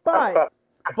now.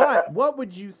 But what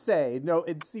would you say? No,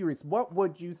 it's serious. What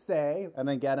would you say? And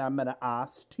again, I'm going to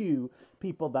ask two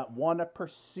people that want to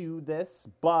pursue this,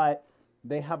 but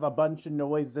they have a bunch of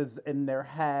noises in their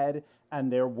head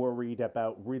and they're worried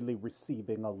about really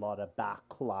receiving a lot of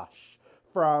backlash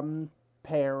from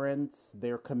parents,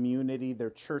 their community, their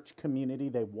church community.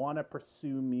 They want to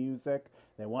pursue music.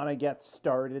 They want to get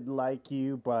started like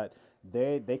you, but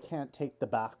they can't take the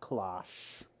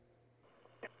backlash.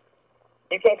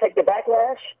 You can't take the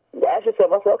backlash? You ask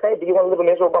yourself, okay, do you want to live a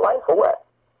miserable life or what?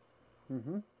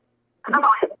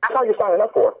 That's all you're signing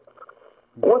up for.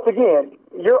 Once again,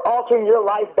 you're altering your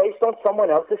life based on someone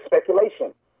else's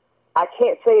speculation. I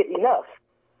can't say it enough.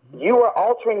 You are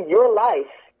altering your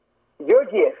life, your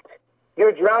gift.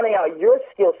 You're drowning out your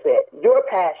skill set, your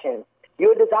passions,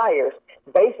 your desires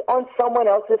based on someone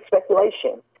else's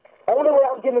speculation. Only way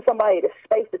I'm giving somebody the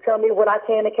space to tell me what I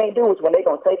can and can't do is when they're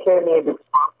going to take care of me and be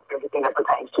responsible for everything that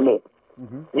pertains to me.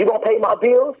 You're going to pay my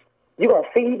bills. You're going to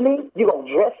feed me. You're going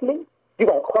to dress me. You're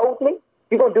going to clothe me.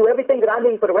 You're going to do everything that I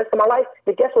need for the rest of my life.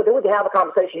 But guess what? Then we can have a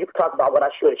conversation. You can talk about what I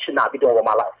should and should not be doing with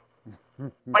my life.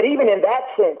 But even in that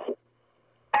sense,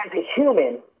 as a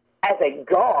human, as a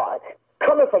God,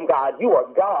 coming from God, you are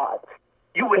God.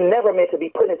 You were never meant to be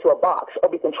put into a box or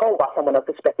be controlled by someone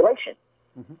else's speculation.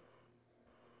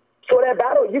 So that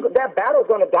battle is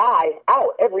going to die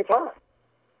out every time.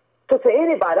 So to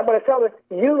anybody, I'm going to tell them,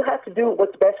 you have to do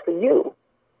what's best for you.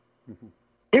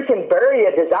 You can bury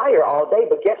a desire all day,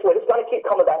 but guess what? It's going to keep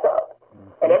coming back up.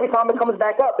 And every time it comes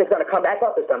back up, it's going to come back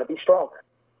up. It's going to be stronger.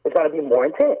 It's going to be more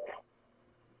intense.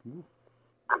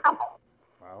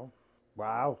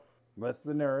 Wow.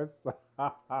 Listeners.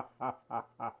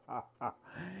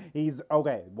 He's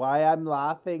okay. Why I'm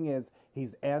laughing is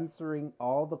he's answering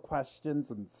all the questions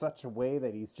in such a way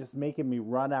that he's just making me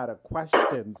run out of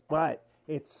questions. But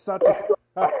it's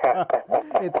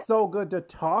it's so good to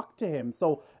talk to him.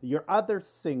 So your other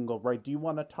single, right? Do you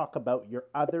want to talk about your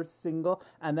other single?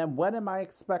 And then when am I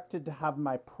expected to have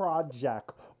my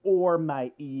project or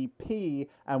my EP?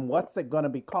 And what's it going to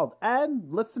be called?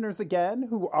 And listeners again,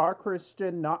 who are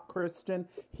Christian, not Christian,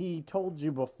 he told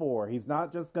you before. He's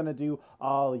not just going to do,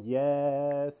 "Oh,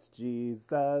 yes,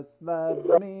 Jesus loves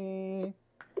me."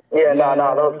 Yeah, Yes.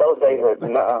 no, those days are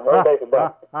those days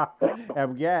are done.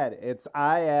 And again, it's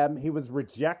I Am. He was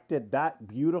rejected. That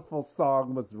beautiful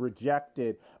song was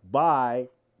rejected by,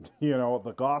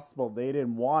 the gospel. They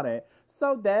didn't want it.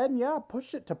 So then, yeah,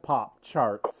 push it to pop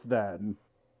charts then.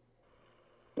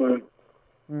 Mm.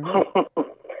 Mm-hmm.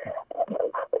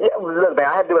 Yeah, look, man,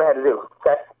 I had to do what I had to do.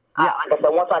 Okay? Yeah. Like I said,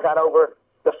 once I got over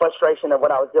the frustration of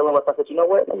what I was dealing with, I said, you know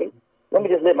what? Let me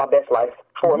just live my best life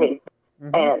for me.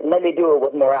 Mm-hmm. And let me do it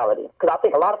with morality. Because I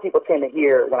think a lot of people tend to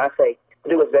hear when I say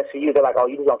do what's best for you, they're like, oh,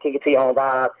 you just going to kick it to your own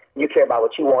vibe. You care about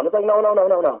what you want. It's like,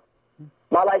 no.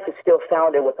 My life is still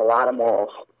founded with a lot of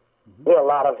morals, with a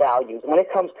lot of values. When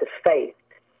it comes to faith,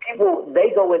 people,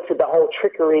 they go into the whole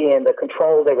trickery and the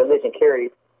control their religion carries.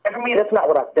 And for me, that's not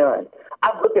what I've done.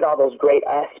 I've looked at all those great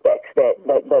aspects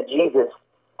that Jesus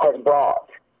has brought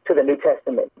to the New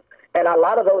Testament. And a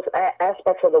lot of those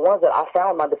aspects are the ones that I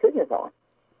found my decisions on.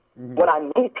 Mm-hmm. When I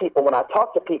meet people, when I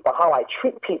talk to people, how I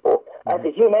treat people as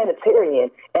a humanitarian,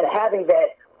 and having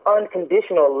that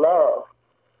unconditional love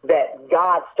that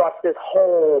God starts this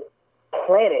whole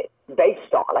planet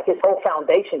based on. Like his whole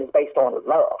foundation is based on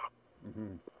love.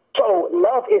 Mm-hmm. So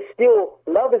love is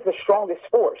the strongest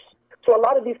force. So a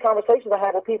lot of these conversations I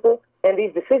have with people and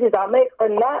these decisions I make are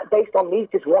not based on me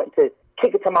just wanting to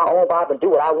kick it to my own vibe and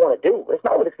do what I want to do. It's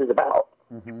not what this is about.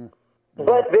 Mm-hmm. Mm-hmm.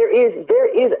 But there is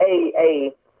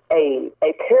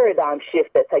a paradigm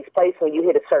shift that takes place when you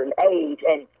hit a certain age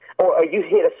or you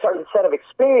hit a certain set of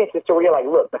experiences to where you're like,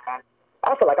 look, man,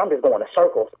 I feel like I'm just going in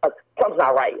circles. Something's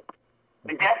not right.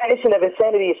 The definition of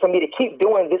insanity is for me to keep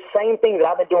doing this same thing that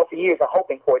I've been doing for years and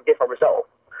hoping for a different result.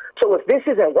 So if this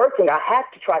isn't working, I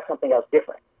have to try something else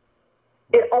different.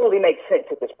 It only makes sense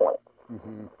at this point.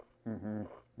 Mm-hmm. Mm-hmm.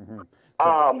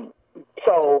 Mm-hmm.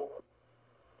 So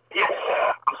yes,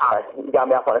 I'm sorry. You got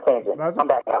me off on a tangent. I'm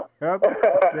back now. That's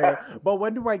okay. But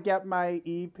when do I get my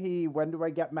EP? When do I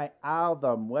get my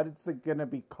album? What is it going to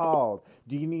be called?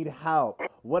 Do you need help?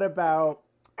 What about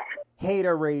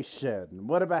hateration?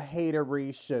 What about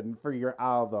hateration for your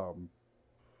album?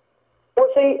 Well,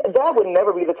 see, that would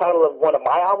never be the title of one of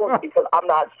my albums because I'm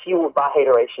not fueled by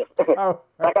hateration.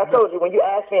 Like I told you, when you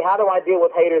ask me how do I deal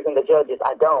with haters and the judges,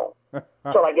 I don't.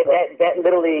 So like that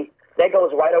literally, that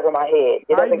goes right over my head.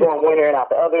 It doesn't go in one ear and out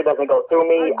the other. It doesn't go through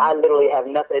me. I literally have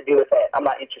nothing to do with that. I'm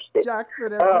not interested.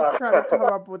 Jackson, I'm just trying to come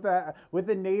up with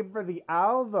a name for the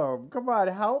album. Come on,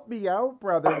 help me out,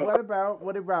 brother.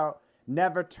 What about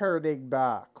Never Turning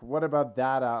Back? What about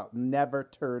that out? Never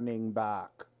Turning Back.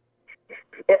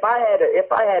 If I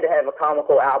had to have a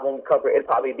comical album cover, it'd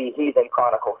probably be Heathen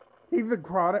Chronicles. Heathen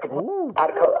Chronicles. Ooh,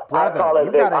 brother,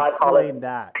 you gotta explain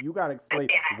that. You gotta explain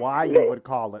why you would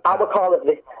call it. I would call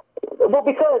it well,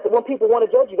 because when people want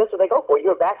to judge you, that's what they go for.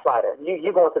 You're a backslider.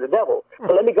 You're going to the devil.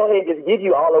 So let me go ahead and just give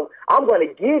you I'm going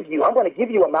to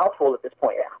give you a mouthful at this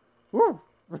point now.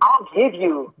 I'll give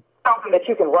you something that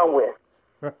you can run with.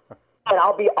 And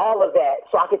I'll be all of that,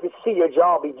 so I can just see your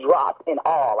jaw be dropped in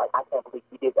awe. Like, I can't believe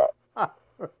you did that.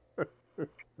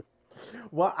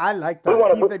 Well, I like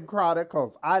that. Heathen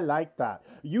Chronicles. I like that.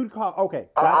 You'd call, okay.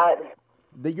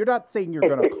 You're not saying you're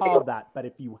going to call that, but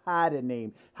if you had a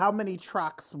name, how many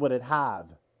tracks would it have?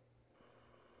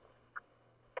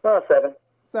 7.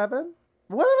 7?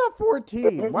 What about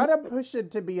 14? Why not push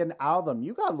it to be an album?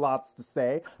 You got lots to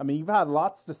say. I mean, you've had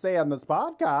lots to say on this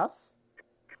podcast.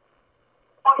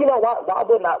 You know, why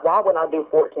wouldn't I do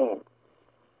 14?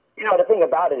 You know, the thing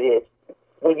about it is,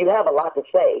 when you have a lot to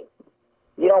say,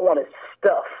 you don't want to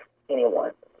stuff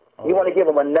anyone. Oh. You want to give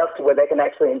them enough to where they can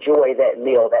actually enjoy that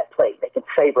meal, that plate. They can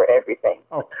savor everything.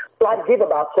 Oh. So I'd give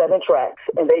about 7 tracks,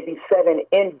 and they'd be 7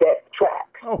 in-depth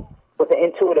tracks with an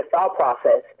intuitive thought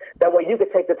process. That way you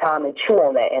could take the time and chew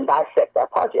on that and dissect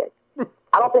that project.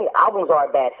 I don't think albums are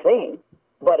a bad thing,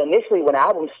 but initially when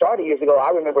albums started years ago, I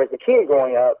remember as a kid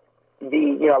growing up, a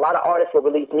lot of artists would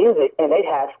release music, and they'd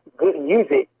have good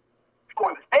music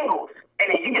for the singles, and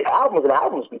then you get the albums, and the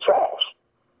albums be trash.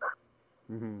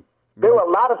 Mm-hmm. Mm-hmm. There were a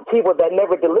lot of people that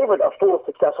never delivered a full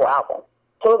successful album.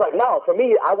 So it's like, no, for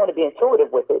me, I want to be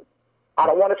intuitive with it. I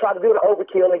don't want to try to do the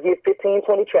overkill and give 15,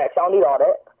 20 tracks. I don't need all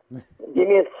that. Give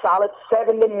me a solid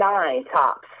 7 to 9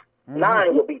 tops. Mm-hmm.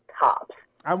 9 will be tops.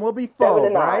 And we'll be full,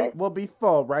 right? We'll be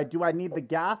full, right? Do I need the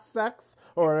gas sex?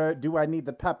 Or do I need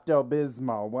the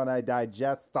Pepto-Bismol when I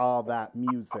digest all that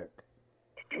music?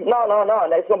 No.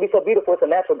 It's going to be so beautiful. It's a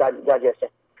natural digestion.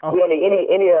 Oh. We don't need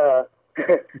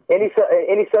any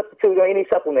substitute or any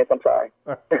supplements. I'm sorry.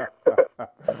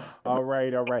 All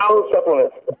right, all right. No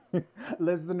supplements.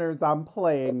 Listeners, I'm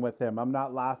playing with him. I'm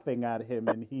not laughing at him,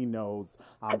 and he knows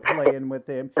I'm playing with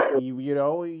him. You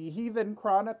know, Heathen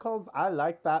Chronicles, I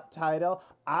like that title.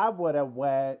 I would have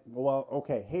went, well,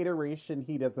 okay, hateration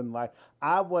he doesn't like.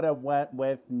 I would have went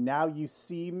with Now You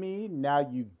See Me, Now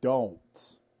You Don't.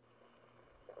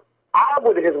 I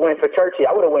would have just went for churchy.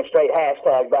 I would have went straight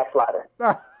hashtag backslider.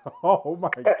 Oh my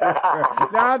God.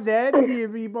 Now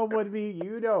then, people would be,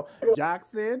 you know,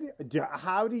 Jackson,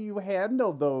 how do you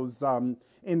handle those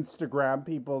Instagram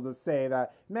people to say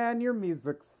that, man, your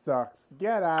music sucks,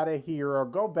 get out of here, or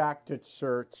go back to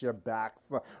church, you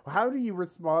backslider? How do you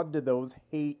respond to those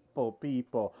hateful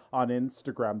people on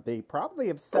Instagram? They probably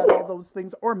have said all those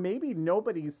things, or maybe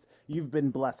you've been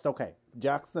blessed. Okay,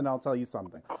 Jackson, I'll tell you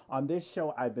something. On this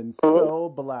show, I've been so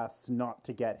blessed not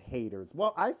to get haters.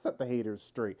 Well, I set the haters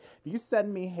straight. If you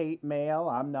send me hate mail,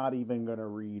 I'm not even going to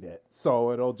read it.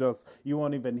 So you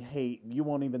won't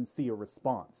even see a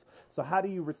response. So how do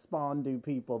you respond to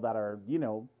people that are, you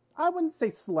know, I wouldn't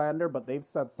say slander, but they've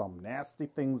said some nasty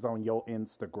things on your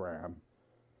Instagram?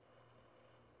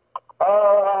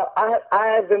 I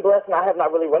have been blessed, and I have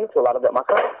not really run into a lot of that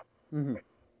myself. Mm-hmm.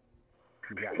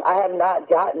 Yes. I have not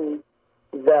gotten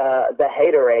the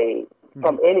haterade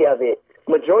from any of it.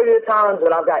 Majority of the times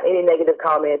when I've got any negative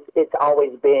comments, it's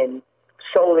always been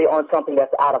solely on something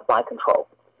that's out of my control.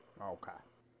 Okay.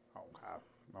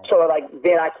 So like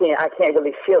then I can't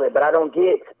really feel it, but I've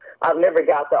never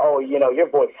got the, oh, you know, your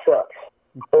voice sucks,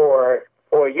 or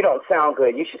you don't sound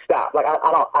good, you should stop. Like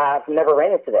I've never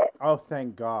ran into that. Oh,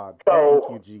 thank God. So,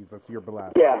 thank you, Jesus. You're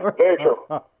blessed. Yeah, very true.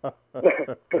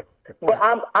 But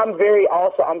I'm very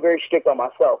strict on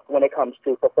myself when it comes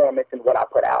to performance and what I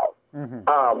put out.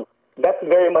 Mm-hmm. That's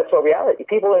very much a reality.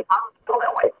 People in college go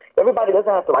that way. Everybody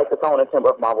doesn't have to like the tone and timbre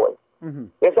of my voice. Mm-hmm.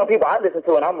 There's some people I listen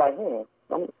to and I'm like,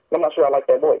 I'm not sure I like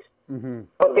that voice. Mm-hmm.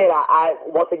 But then I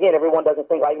once again, everyone doesn't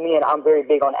think like me, and I'm very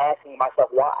big on asking myself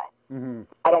why. Mm-hmm.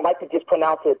 I don't like to just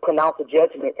pronounce a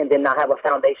judgment and then not have a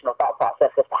foundational thought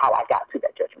process as to how I got to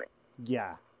that judgment.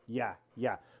 Yeah.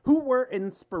 Who were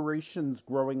inspirations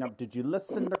growing up? Did you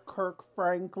listen to Kirk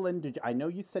Franklin? I know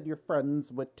you said you're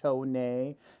friends with Tone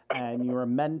and you're a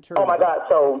mentor. Oh my God!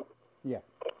 So yeah,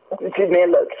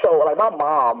 man, look. So like my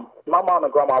mom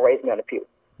and grandma raised me on the pew.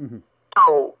 Mm-hmm.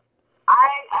 So I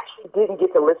actually didn't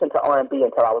get to listen to R&B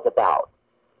until I was about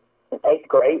in 8th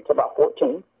grade, so about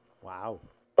 14. Wow.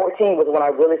 14 was when I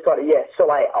really started. Yes, so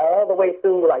like all the way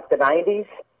through like the 90s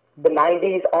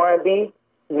R&B,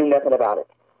 knew nothing about it.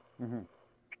 Mm-hmm.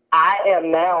 I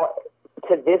am now,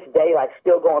 to this day, like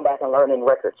still going back and learning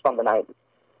records from the 90s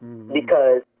mm-hmm.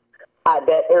 because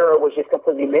that era was just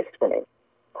completely missed for me.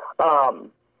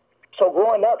 So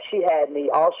growing up, she had me,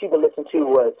 all she would listen to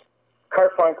was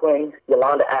Kirk Franklin,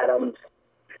 Yolanda Adams,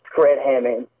 Fred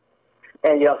Hammond,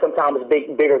 and, you know, sometimes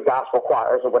bigger gospel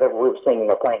choirs or whatever we were singing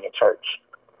or playing in church.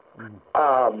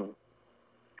 Mm-hmm.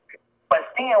 But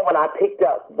then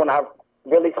when I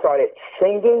really started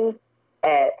singing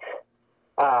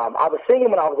I was singing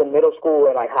when I was in middle school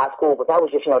and like high school, but that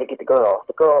was just, you know, to get the girls.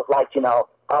 The girls liked, you know,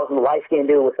 I was a light-skinned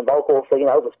dude with some vocals, so, you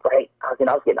know, it was great. I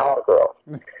was getting all the girls.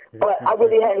 But I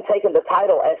really hadn't taken the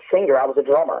title as singer. I was a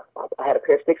drummer. I had a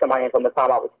pair of sticks in my hand from the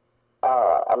time I was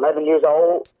 11 years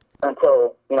old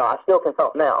until, you know, I still can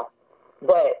talk now.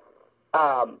 But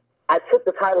I took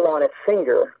the title on as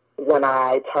singer when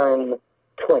I turned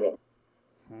 20.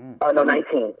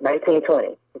 19,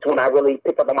 20. It's when I really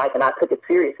picked up the mic and I took it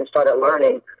serious and started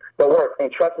learning the work. And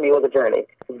trust me, it was a journey.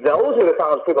 Those are the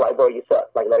times people are like, bro, you suck.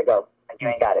 Like, let it go. Like, you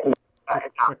ain't got it. It's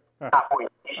not for you.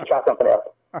 You should try something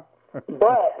else.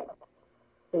 But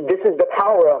this is the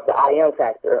power of the I am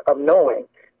factor of knowing.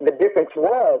 The difference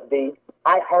was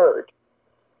I heard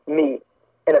me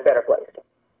in a better place.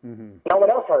 Mm-hmm. No one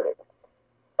else heard it,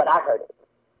 but I heard it.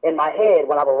 In my head,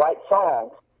 when I would write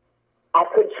songs, I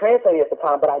couldn't translate it at the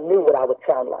time, but I knew what I would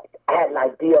sound like. I had an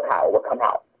idea of how it would come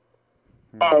out.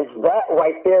 Mm-hmm. And that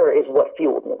right there is what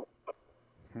fueled me.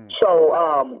 Mm-hmm.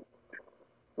 So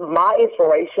my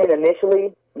inspiration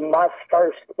initially, my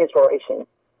first inspiration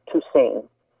to sing,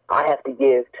 I have to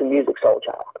give to Musiq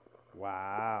Soulchild.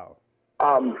 Wow.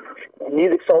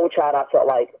 Musiq Soulchild, I felt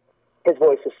like his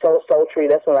voice was so sultry.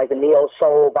 That's when like the neo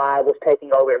soul vibe was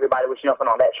taking over. Everybody was jumping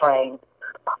on that train.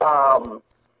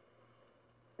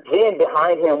 Then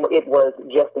behind him, it was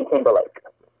Justin Timberlake.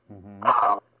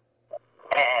 Mm-hmm.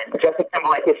 And Justin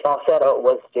Timberlake, his falsetto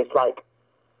was just like,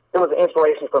 it was an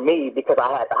inspiration for me because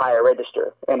I had the higher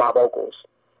register in my vocals.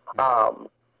 Mm-hmm.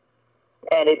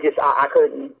 And it just, I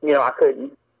couldn't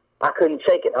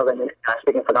shake it other than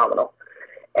speaking phenomenal.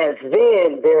 And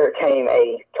then there came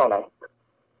a Tone.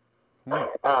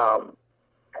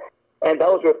 And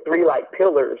those were three like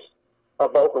pillars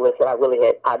of vocalists that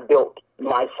I built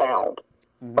my sound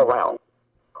around.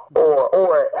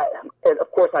 And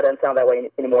of course I don't sound that way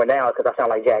anymore now because I sound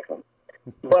like Jackson.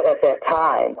 But at that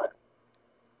time,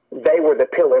 they were the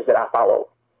pillars that I followed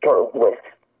through with.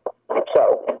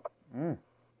 So,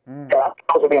 those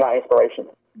would be my inspiration.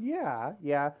 Yeah,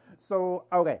 yeah. So,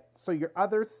 okay. So your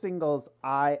other singles,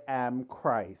 I Am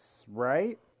Christ,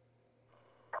 right?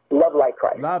 Love Like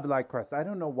Christ. Love Like Christ. I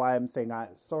don't know why I'm saying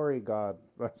sorry, God.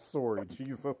 I'm sorry,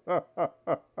 Jesus.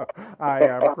 I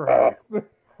am Christ.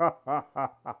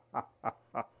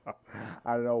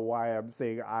 I don't know why I'm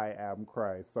saying I am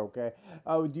Christ, okay?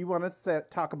 Oh, do you want to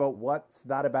talk about what's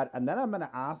that about? And then I'm going to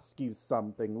ask you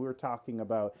something. We were talking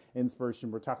about inspiration.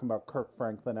 We're talking about Kirk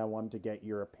Franklin. I wanted to get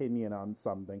your opinion on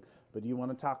something. But do you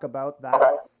want to talk about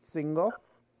that single?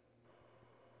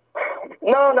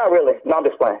 No, not really. No, I'm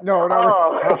just playing. No, not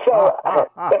really.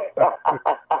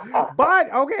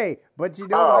 But, okay. But you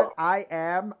know what?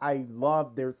 I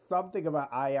love, there's something about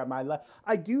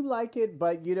I do like it,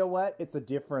 but you know what? It's a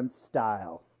different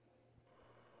style.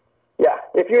 Yeah.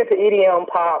 If you're into EDM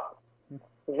pop,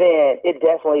 then it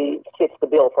definitely fits the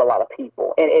bill for a lot of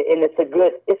people. And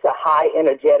it's a high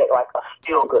energetic, like a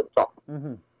feel good song.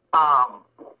 Mm-hmm.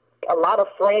 A lot of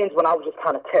friends, when I was just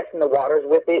kind of testing the waters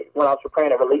with it, when I was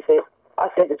preparing to release it, I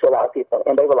sent it to a lot of people,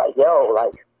 and they were like,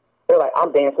 they're like,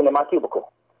 I'm dancing in my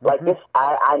cubicle. Like this,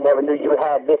 I never knew you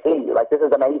had this in you. Like, this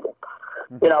is amazing.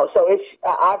 You know, so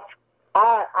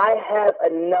I have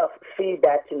enough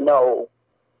feedback to know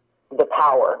the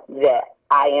power that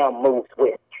I Am moves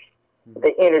with,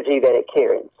 the energy that it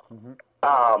carries.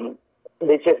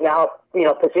 It's just now, you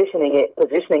know, positioning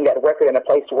that record in a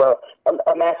place where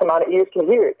a mass amount of ears can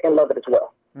hear it and love it as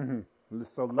well.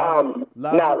 So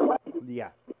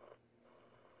yeah.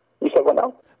 You said what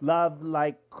now? Love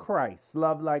Like Christ,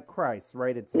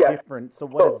 right? It's different. So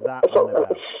what is that one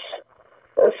about?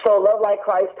 So Love Like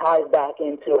Christ ties back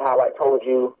into how I told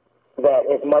you that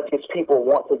as much as people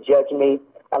want to judge me,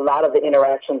 a lot of the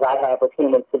interactions I have with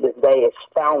humans to this day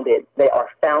they are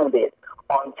founded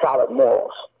on solid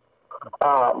morals.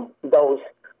 Those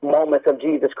moments of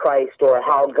Jesus Christ, or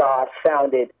how God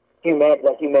founded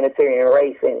the humanitarian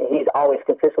race, and he's always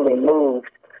consistently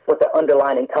moved with the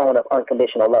underlining tone of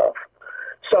unconditional love.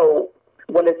 So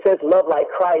when it says Love Like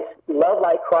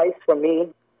Christ for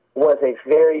me was a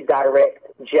very direct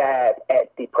jab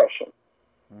at depression.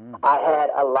 I had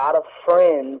a lot of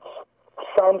friends,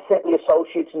 some simply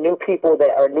associates, new people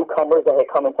that are newcomers that had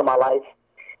come into my life,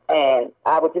 and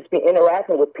I would just be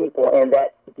interacting with people, and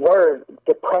that word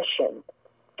depression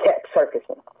kept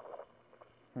surfacing.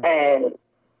 And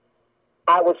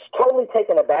I was totally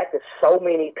taken aback that so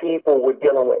many people were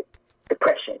dealing with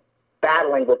depression,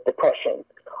 battling with depression,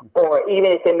 or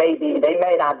even if they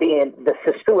may not be in the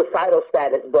suicidal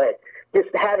status, but just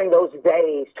having those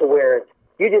days to where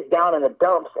you're just down in the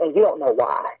dumps and you don't know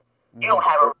why. You don't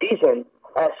have a reason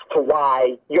as to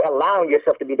why you're allowing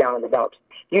yourself to be down in the dumps.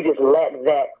 You just let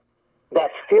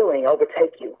that feeling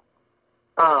overtake you.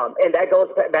 And that goes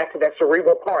back to that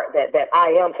cerebral part, that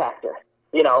I am factor,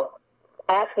 you know,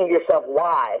 asking yourself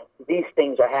why these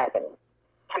things are happening.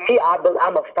 To me,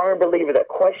 I'm a firm believer that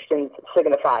questions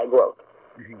signify growth.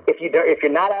 If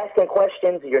you're not asking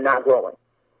questions, you're not growing.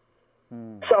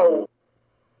 So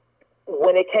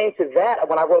when it came to that,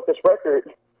 when I wrote this record,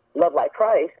 Love Like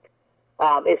Christ,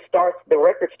 the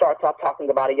record starts off talking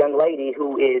about a young lady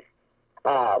who is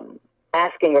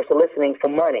asking or soliciting for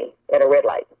money at a red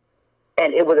light.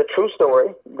 And it was a true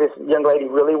story. This young lady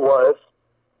really was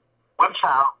one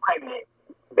child, pregnant,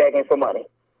 begging for money.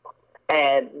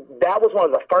 And that was one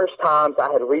of the first times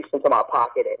I had reached into my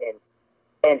pocket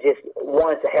and just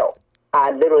wanted to help.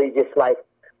 I literally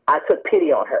I took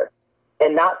pity on her.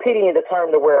 And not pity in the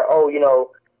term to where,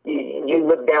 you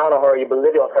look down on her, you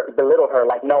belittle her.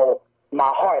 Like, no,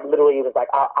 my heart literally was like,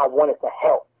 I wanted to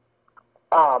help.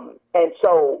 And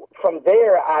so from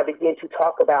there, I began to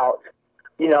talk about,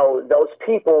 those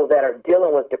people that are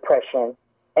dealing with depression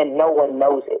and no one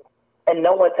knows it. And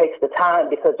no one takes the time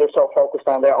because they're so focused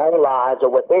on their own lives or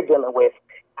what they're dealing with,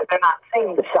 that they're not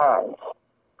seeing the signs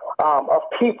of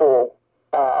people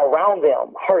around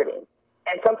them hurting.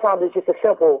 And sometimes it's just a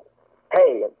simple,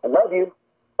 hey, I love you,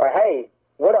 or hey,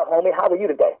 what up, homie? How are you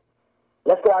today?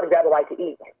 Let's go out and grab a bite to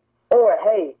eat. Or,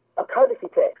 hey, a courtesy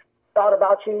text. Thought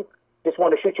about you, just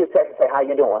want to shoot you a text and say, how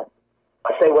you doing?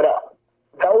 Or say, what up?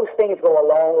 Those things go a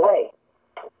long way.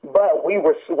 But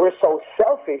we're so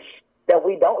selfish that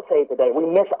we don't say it today. We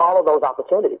miss all of those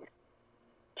opportunities.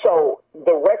 So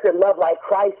the record Love Like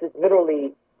Christ is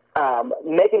literally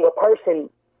making a person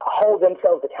hold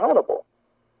themselves accountable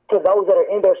to those that are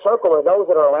in their circle or those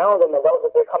that are around them and those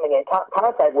that they're coming in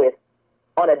contact with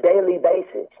on a daily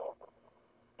basis.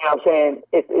 You know what I'm saying?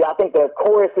 I think the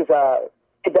chorus is,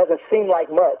 it doesn't seem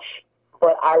like much,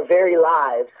 but our very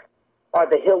lives are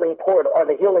the healing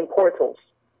portals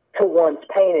to one's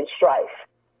pain and strife.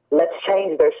 Let's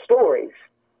change their stories.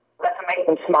 Let's make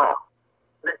them smile.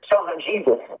 Let's show them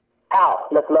Jesus. How?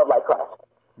 Let's love like Christ.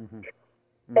 Mm-hmm.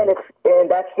 And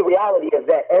that's the reality of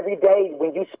that. Every day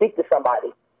when you speak to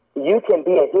somebody, you can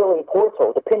be a healing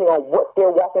portal depending on what they're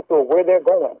walking through or where they're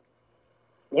going.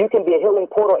 You can be a healing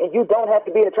portal, and you don't have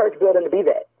to be in a church building to be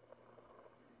that.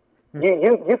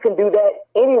 You can do that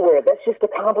anywhere. That's just a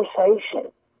conversation.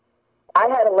 I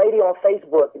had a lady on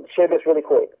Facebook, share this really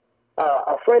quick.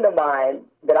 A friend of mine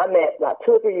that I met like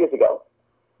 2 or 3 years ago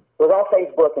was on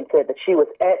Facebook and said that she was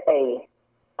at a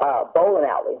bowling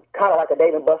alley, kind of like a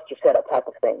Dave and Buster setup type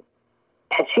of thing.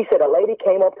 And she said a lady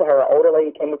came up to her, an older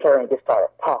lady came up to her and just started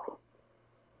talking.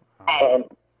 And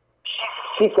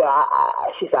she said,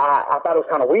 I thought it was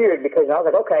kind of weird because I was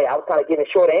like, okay, I was kind of giving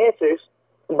short answers,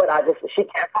 but she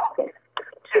kept talking.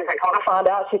 She was like, come to find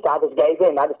out, she said, I just gave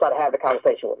in. I just started having a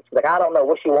conversation with her. She's like, I don't know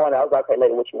what she wanted. I was like, okay,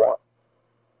 lady, what you want?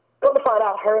 Come to find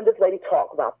out, her and this lady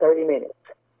talked about 30 minutes.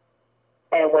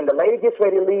 And when the lady gets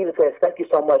ready to leave and says, thank you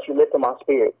so much, you lifted my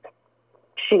spirit.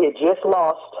 She had just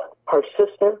lost her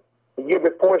sister. The year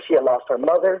before, she had lost her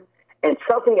mother. And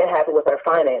something had happened with her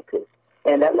finances.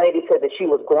 And that lady said that she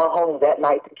was going home that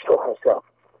night to kill herself.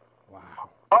 Wow.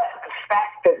 But the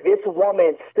fact that this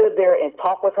woman stood there and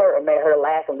talked with her and made her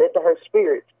laugh and lifted her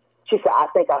spirits, she said, I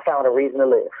think I found a reason to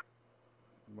live.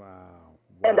 Wow.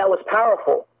 And that was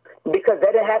powerful because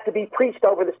that didn't have to be preached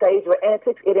over the stage with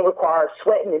antics. It didn't require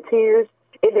sweating and tears.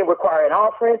 It didn't require an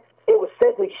offering. It was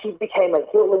simply she became a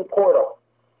healing portal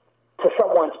to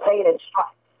someone's pain and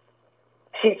strife.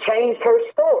 She changed her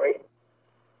story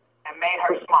and made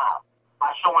her smile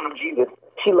by showing them Jesus.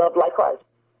 She loved like Christ.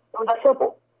 It was that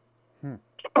simple.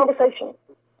 Conversation.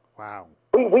 Wow.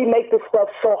 We make this stuff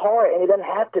so hard, and it doesn't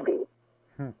have to be.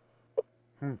 So,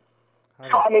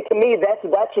 I mean, to me, that's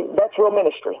real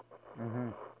ministry.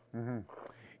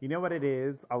 You know what it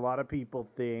is? A lot of people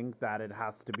think that it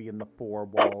has to be in the four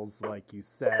walls, like you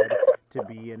said, to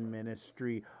be in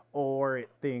ministry, or it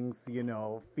thinks,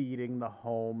 feeding the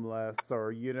homeless,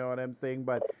 or you know what I'm saying?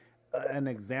 But an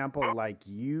example like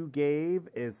you gave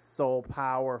is so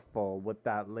powerful with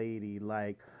that lady,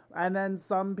 and then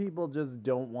some people just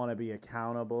don't want to be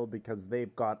accountable because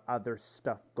they've got other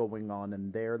stuff going on in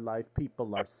their life.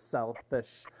 People are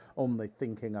selfish, only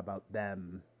thinking about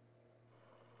them.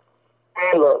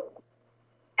 And look,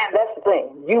 and that's the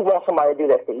thing. You want somebody to do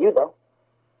that for you, though.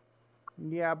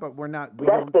 Yeah, but we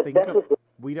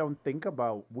don't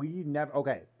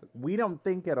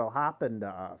think it'll happen to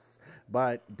us.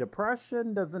 But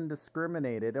depression doesn't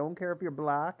discriminate. It don't care if you're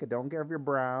black. It don't care if you're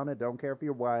brown. It don't care if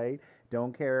you're white.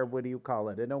 Don't care, what do you call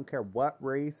it? It don't care what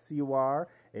race you are.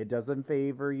 It doesn't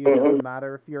favor you. It doesn't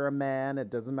matter if you're a man. It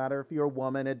doesn't matter if you're a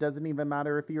woman. It doesn't even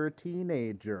matter if you're a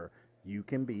teenager. You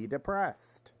can be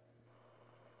depressed.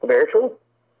 Very true.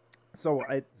 So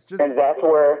it's just... And that's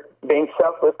where being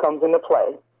selfless comes into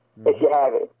play, if you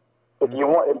have it. If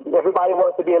everybody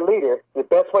wants to be a leader, the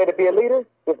best way to be a leader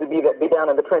is to be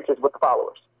down in the trenches with the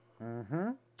followers.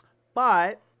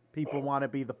 But people want to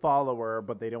be the follower,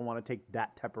 but they don't want to take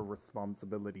that type of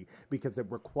responsibility because it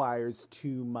requires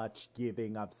too much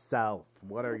giving of self.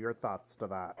 What are your thoughts to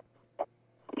that?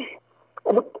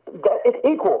 It's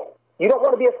equal. You don't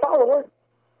want to be a follower,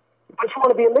 but you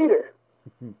want to be a leader.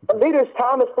 A leader's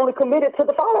time is fully committed to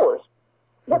the followers.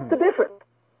 What's the difference?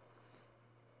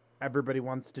 Everybody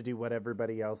wants to do what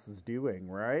everybody else is doing,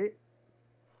 right?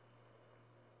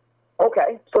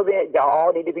 Okay, so then y'all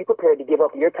all need to be prepared to give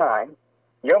up your time,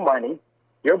 your money,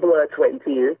 your blood, sweat, and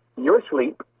tears, your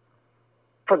sleep,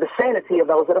 for the sanity of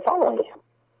those that are following you.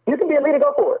 You can be a leader,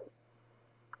 go for it.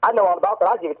 I know all about that.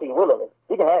 I'll give it to you willingly.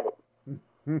 You can have it.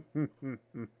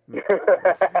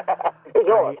 It's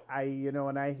yours.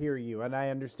 And I hear you, and I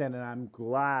understand, and I'm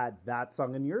glad that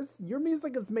song and your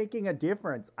music is making a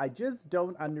difference. I just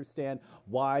don't understand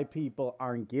why people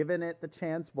aren't giving it the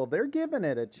chance. Well, they're giving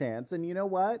it a chance, and you know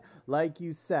what? Like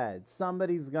you said,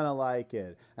 somebody's gonna like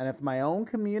it, and if my own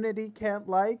community can't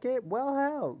like it, well,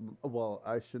 hell, well,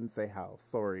 I shouldn't say hell.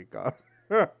 Sorry, God.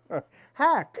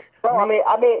 Heck. No, I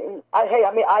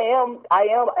am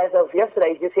as of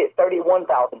yesterday just hit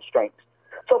 31,000 streams.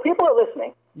 So people are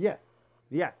listening. Yes.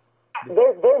 They're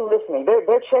listening.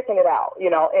 They're checking it out,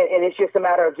 and it's just a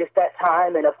matter of just that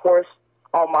time. And of course,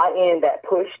 on my end, that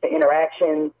push, the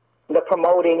interaction, the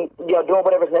promoting, doing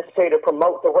whatever's necessary to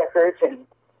promote the records and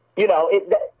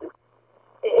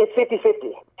It's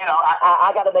 50-50.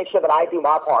 I got to make sure that I do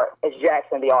my part as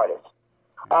Jackson, the artist.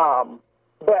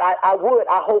 But I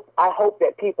hope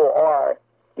that people are,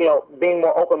 being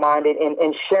more open-minded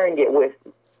and sharing it with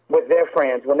their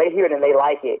friends. When they hear it and they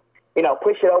like it,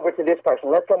 push it over to this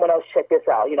person. Let someone else check this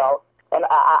out, And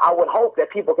I would hope that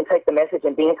people can take the message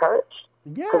and be encouraged.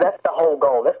 Yes. Because that's the whole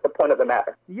goal. That's the point of the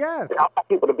matter. Yes. I want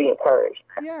people to be encouraged.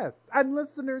 Yes. And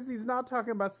listeners, he's not talking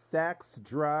about sex,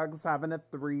 drugs, having a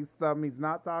threesome. He's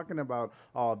not talking about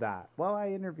all that. Well, I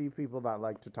interview people that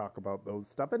like to talk about those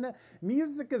stuff. And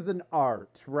music is an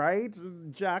art, right?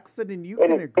 Jackson, and you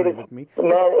can agree with me.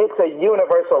 Man, it's a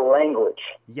universal language.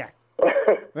 Yes.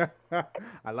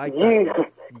 I like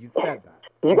that. You said that.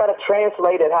 You got to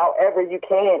translate it however you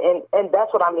can. And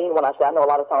that's what I mean when I say, I know a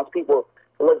lot of times people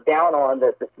look down on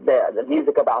the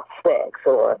music about sex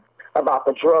or about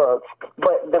the drugs.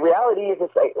 But the reality is,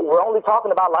 we're only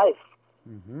talking about life.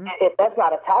 Mm-hmm. If that's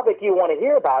not a topic you want to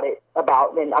hear about,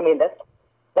 then, I mean,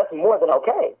 that's more than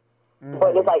okay. Mm-hmm.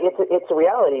 But it's a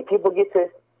reality. People get to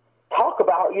talk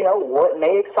about, what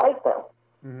may excite them.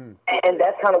 Mm-hmm. And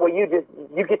that's kind of where you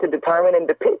get to determine and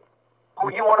depict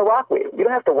who you want to rock with. You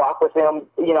don't have to rock with them,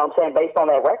 based on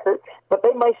that record, but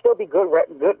they may still be good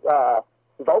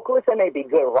vocalists. They may be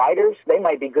good writers. They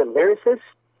might be good lyricists.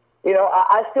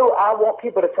 I want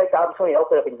people to take the opportunity to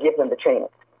open up and give them the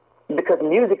chance, because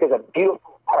music is a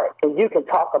beautiful art, and you can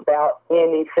talk about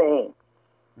anything.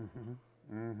 Mm-hmm.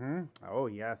 Mm-hmm. Oh,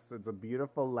 yes, it's a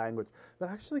beautiful language. But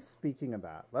actually, speaking of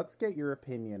that, let's get your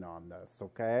opinion on this,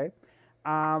 okay?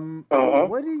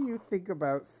 What do you think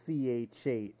about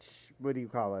CHH? What do you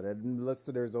call it? And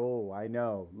listeners, I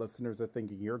know. Listeners are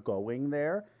thinking, you're going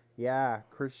there? Yeah,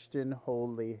 Christian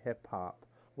Holy Hip Hop.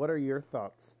 What are your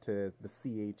thoughts to the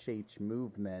CHH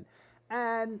movement?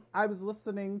 And I was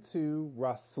listening to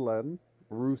Ruslan,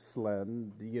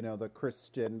 the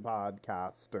Christian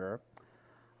podcaster.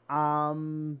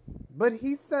 But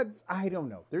he said, I don't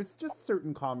know. There's just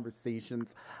certain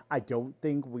conversations I don't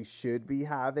think we should be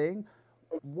having.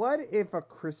 What if a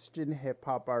Christian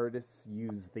hip-hop artist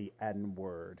used the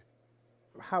N-word?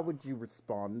 How would you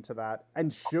respond to that?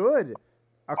 And should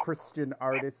a Christian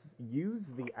artist use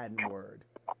the N-word?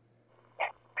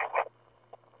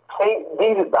 See,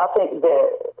 I think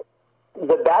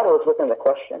the battle is within the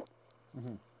question.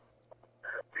 Mm-hmm.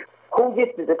 Who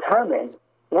gets to determine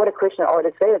what a Christian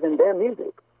artist says in their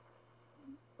music,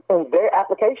 in their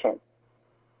application?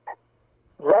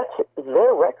 That's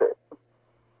their record.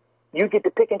 You get to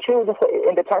pick and choose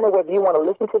and determine whether you want to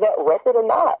listen to that record or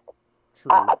not.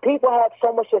 People have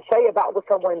so much to say about what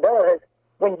someone does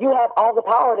when you have all the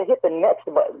power to hit the next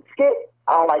button. Skip,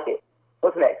 I don't like it.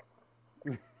 What's next?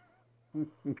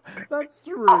 That's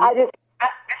true.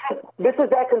 This is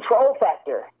that control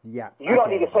factor. Yeah. You don't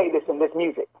need to say this in this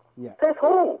music. Yeah. Says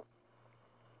who?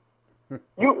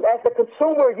 You, as the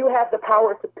consumer, you have the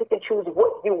power to pick and choose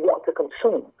what you want to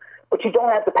consume. But you don't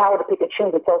have the power to pick and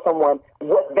choose and tell someone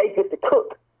what they get to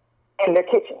cook in their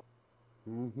kitchen.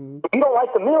 Mm-hmm. If you don't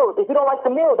like the meal,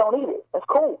 don't eat it. That's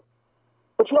cool.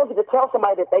 But you don't get to tell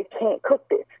somebody that they can't cook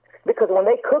this. Because when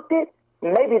they cooked it,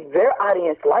 maybe their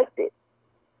audience liked it.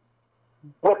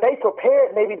 What they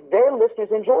prepared, maybe their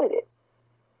listeners enjoyed it.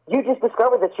 You just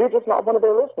discovered that you're just not one of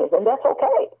their listeners, and that's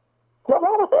okay. Nothing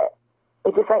wrong with that.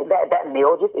 It just ain't that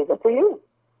meal just isn't for you.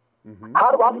 Mm-hmm.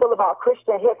 How do I feel about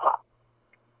Christian hip-hop?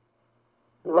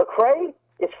 Lecrae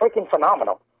is freaking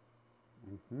phenomenal.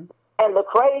 Mm-hmm. And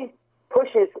Lecrae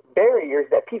pushes barriers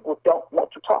that people don't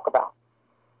want to talk about.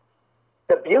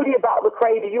 The beauty about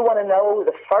Lecrae, do you want to know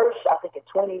the first, I think in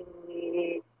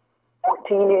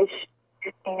 2014-ish,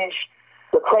 15-ish,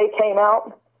 Lecrae came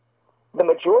out? The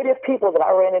majority of people that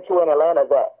I ran into in Atlanta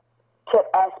that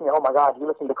kept asking me, oh my God, you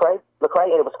listen to Lecrae?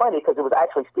 And it was funny because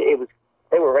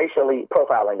they were racially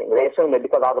profiling me. They assumed that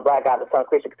because I was a black guy that sung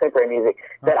Christian contemporary music,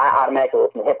 that I automatically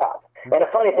listen to hip-hop. And the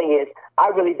funny thing is, I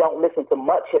really don't listen to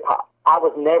much hip-hop.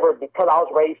 Because I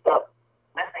was raised up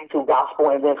listening to gospel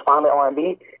and then finally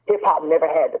R&B, hip-hop never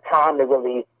had the time to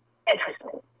really interest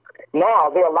me. Now,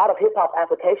 there are a lot of hip-hop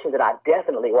applications that I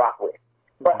definitely rock with.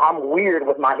 But I'm weird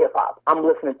with my hip-hop. I'm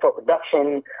listening to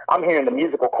production. I'm hearing the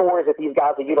musical chords that these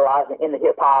guys are utilizing in the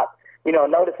hip-hop.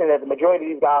 Noticing that the majority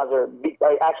of these guys are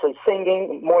actually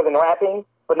singing more than rapping,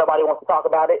 but nobody wants to talk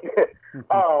about it.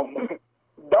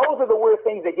 Those are the weird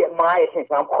things that get my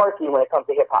attention. I'm quirky when it comes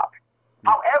to hip-hop.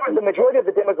 However, the majority of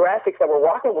the demographics that were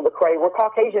rocking with Lecrae were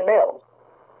Caucasian males.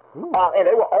 And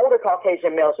they were older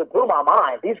Caucasian males who blew my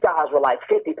mind. These guys were like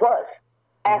 50 plus,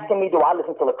 asking me, do I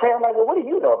listen to Lecrae? I'm like, well, what do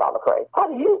you know about Lecrae? How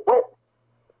do you? What?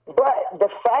 But the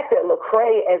fact that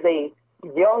Lecrae as a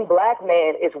young black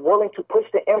man is willing to push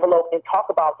the envelope and talk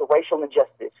about the racial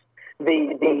injustice,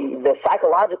 the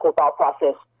psychological thought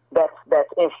process that's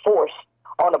enforced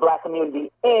on the black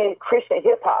community in Christian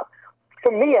hip hop,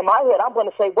 for me, in my head, I'm going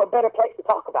to say, what better place to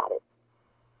talk about it?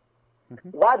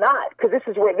 Why not? Because this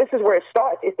is where it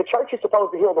starts. If the church is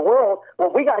supposed to heal the world,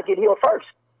 well, we got to get healed first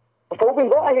before we can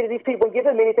go out here to these people and give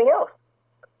them anything else.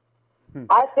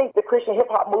 I think the Christian hip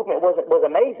hop movement was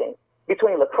amazing.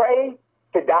 Between Lecrae,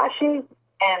 Tedashii,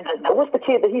 and what's the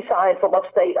kid that he signed from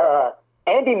upstate?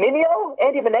 Andy Mineo?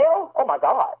 Oh my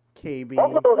God! KB.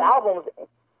 Both of those albums,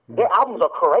 their albums are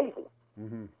crazy.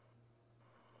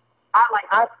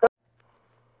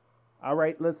 All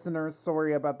right, listeners,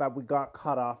 sorry about that. We got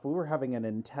cut off. We were having an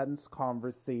intense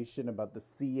conversation about the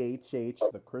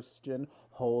CHH, the Christian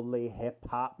Holy Hip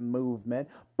Hop Movement.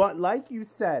 But like you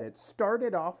said, it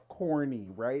started off corny,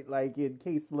 right? Like, in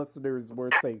case listeners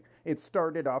were saying it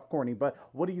started off corny. But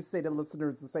what do you say to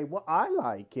listeners to say, well, I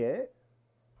like it?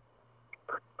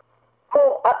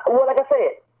 So, well, like I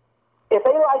said, if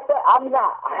they like that,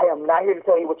 I am not here to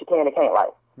tell you what you can and can't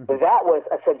like. That was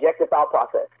a subjective thought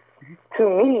process. To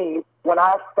me, when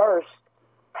I first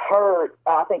heard,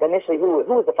 I think initially, who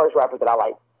was the first rapper that I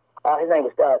liked? His name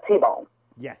was T-Bone.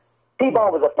 Yes.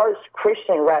 T-Bone was the first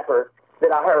Christian rapper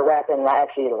that I heard rapping, and I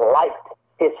actually liked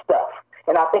his stuff.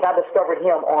 And I think I discovered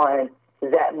him on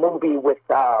that movie with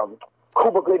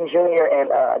Cuba Gooding Jr. and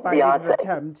Beyonce. The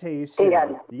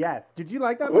Temptation. Yes. Did you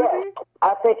like that movie? Yeah,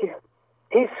 I think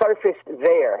he surfaced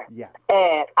there. Yeah.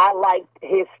 And I liked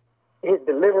his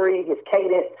delivery, his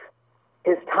cadence,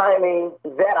 his timing.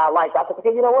 That I liked. I thought, okay,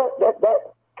 you know what? That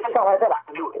sounds like that. I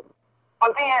can do it.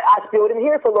 But then I still didn't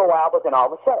hear it for a little while. But then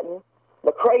all of a sudden,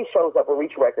 Lecrae shows up with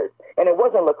Reach Records, and it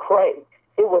wasn't Lecrae.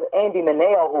 It was Andy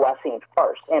Mineo who I seen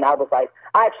first, and I was like,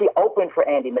 I actually opened for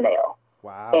Andy Mineo.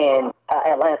 Wow. In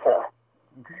Atlanta,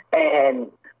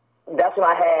 and that's when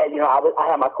I had, I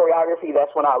had my choreography. That's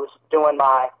when I was doing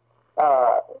my,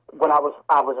 when I was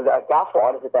a gospel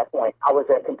artist at that point. I was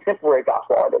a contemporary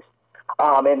gospel artist,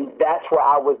 and that's where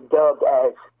I was dubbed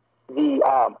as the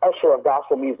usher of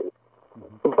gospel music.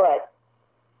 But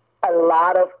a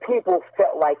lot of people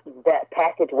felt like that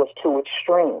package was too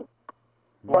extreme.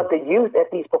 But the youth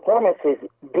at these performances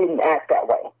didn't act that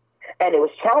way. And it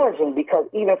was challenging because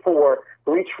even for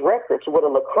Reach Records, with a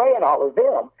Lecrae and all of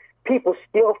them, people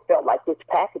still felt like this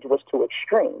package was too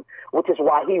extreme, which is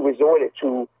why he resorted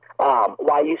to,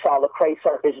 why you saw Lecrae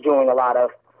surface doing a lot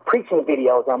of preaching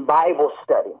videos on Bible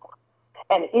study.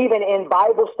 And even in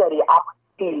Bible study, I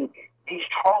see these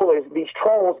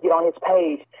trolls get on his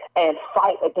page and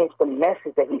fight against the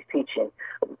message that he's teaching,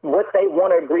 what they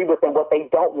want to agree with and what they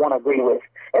don't want to agree with.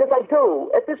 And it's like, dude,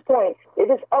 at this point, if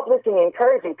it's uplifting and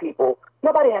encouraging people,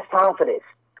 nobody has time for this.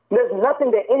 There's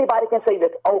nothing that anybody can say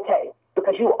that's okay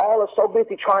because you all are so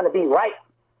busy trying to be right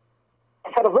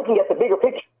instead of looking at the bigger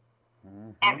picture.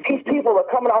 And these people are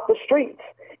coming off the streets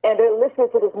and they're listening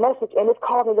to this message, and it's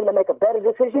causing them to make a better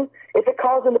decision. If it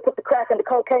causes them to put the crack and the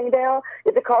cocaine down,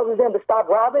 if it causes them to stop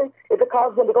robbing, if it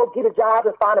causes them to go get a job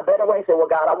and find a better way and say, well,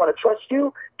 God, I want to trust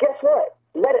you, guess what?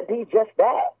 Let it be just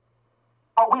that.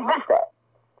 Oh, we miss that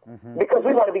because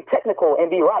we want to be technical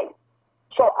and be right.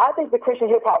 So I think the Christian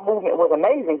hip-hop movement was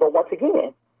amazing, but once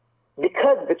again,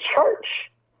 because the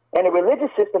church and the religious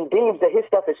system deems that his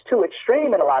stuff is too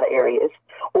extreme in a lot of areas,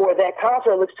 or that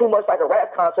concert looks too much like a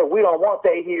rap concert, we don't want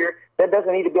that here, that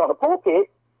doesn't need to be on the pulpit,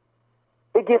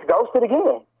 it gets ghosted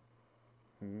again.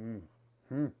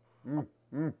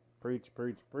 Preach,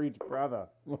 brother.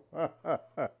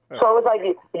 So it's like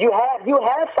you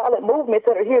have solid movements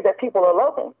that are here that people are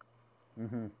loving.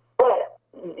 But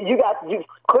you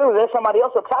clearly there's somebody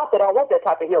else up top that don't want that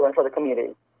type of healing for the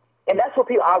community. And that's what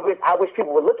I wish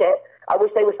people would look at. I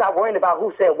wish they would stop worrying about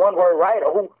who said one word right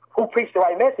or who preached the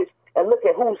right message and look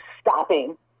at who's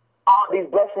stopping all these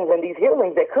blessings and these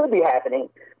healings that could be happening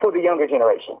for the younger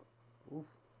generation.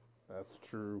 That's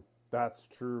true.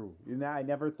 I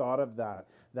never thought of that.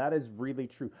 That is really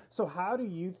true. So how do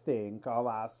you think, I'll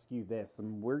ask you this,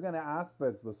 and we're going to ask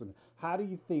this, listen, how do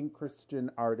you think Christian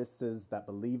artists that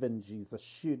believe in Jesus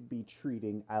should be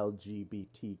treating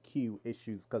LGBTQ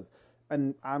issues?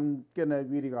 And I'm going to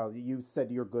read it all. You said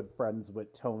you're good friends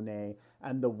with Tone,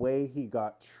 and the way he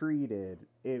got treated,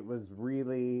 it was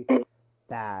really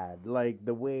bad. Like,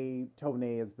 the way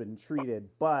Tone has been treated.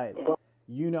 But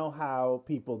you know how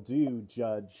people do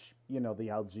judge, the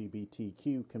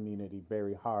LGBTQ community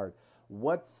very hard.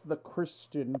 What's the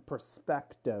Christian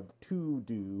perspective to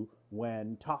do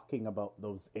when talking about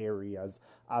those areas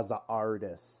as an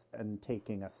artist and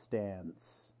taking a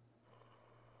stance?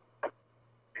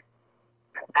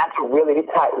 That's a really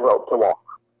tight rope to walk.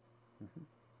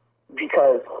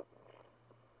 because,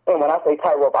 and when I say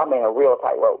tightrope, I mean a real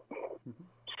tightrope.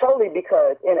 Solely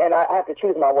because, and I have to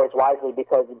choose my words wisely,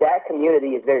 because that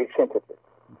community is very sensitive.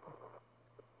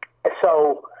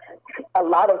 So a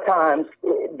lot of times,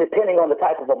 depending on the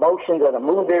type of emotions or the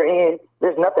mood they're in,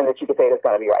 there's nothing that you can say that's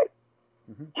going to be right.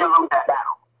 You lose that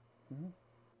battle.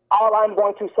 All I'm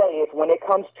going to say is when it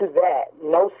comes to that,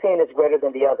 no sin is greater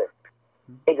than the other.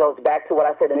 It goes back to what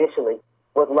I said initially.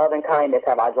 With love and kindness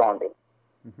have I drawn thee.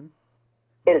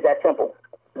 It is that simple.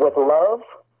 With love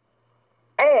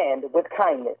and with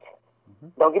kindness.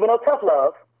 Don't give me no tough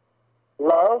love.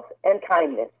 Love and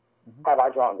kindness have I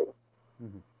drawn thee.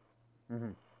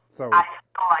 So I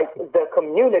feel like the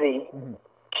community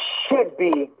should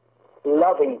be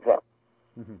loving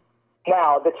them.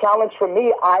 Now, the challenge for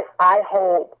me, I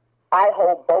hold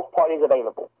both parties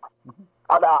available.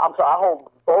 I hold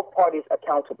both parties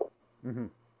accountable.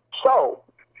 So,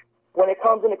 when it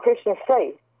comes in the Christian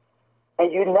faith,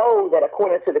 and you know that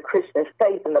according to the Christian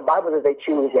faith and the Bible that they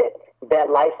choose, that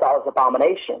lifestyle is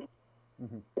abomination,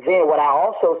 then what I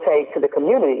also say to the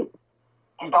community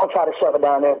is don't try to shove it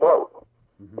down their throat.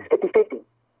 It's 50-50.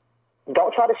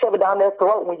 Don't try to shove it down their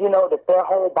throat when you know that their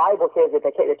whole Bible says that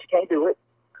you can't do it.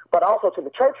 But also to the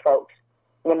church folks,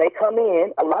 when they come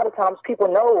in, a lot of times people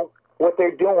know what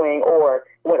they're doing, or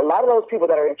when a lot of those people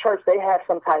that are in church, they have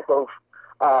some type of,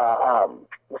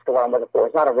 what's the word I'm looking for?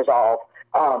 It's not a resolve.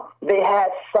 They have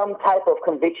some type of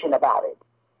conviction about it.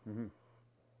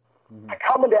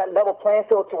 Come to that level playing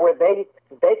field to where they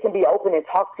can be open and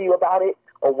talk to you about it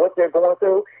or what they're going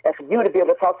through, and for you to be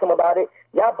able to talk to them about it,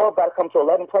 y'all both got to come to a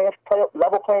level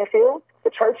playing field.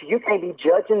 The church, you can't be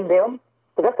judging them,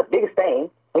 because that's the biggest thing.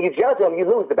 When you judge them, you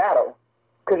lose the battle.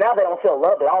 Because now they don't feel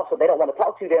loved at all, so they don't want to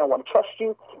talk to you, they don't want to trust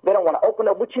you, they don't want to open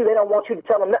up with you, they don't want you to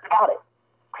tell them nothing about it,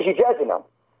 because you're judging them.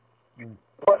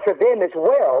 But for them as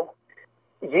well,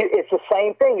 it's the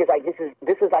same thing. It's like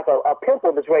this is like a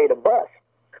pimple that's ready to bust.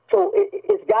 So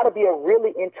it's got to be a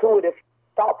really intuitive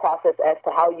thought process as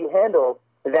to how you handle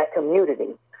that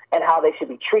community and how they should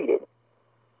be treated.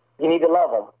 You need to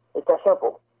love them. It's that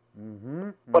simple.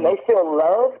 When they feel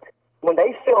loved, when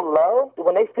they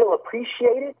feel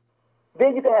appreciated,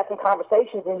 then you can have some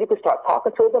conversations and you can start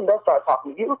talking to them. They'll start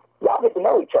talking to you. Y'all get to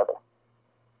know each other.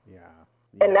 Yeah.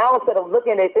 And now instead of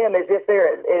looking at them as if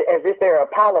they're a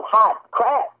pile of hot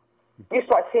crap, you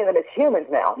start seeing them as humans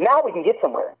now. Now we can get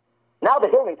somewhere. Now the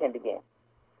healing can begin.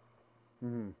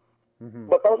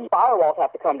 But those firewalls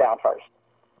have to come down first.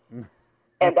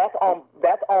 And that's on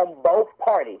both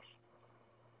parties.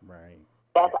 Right.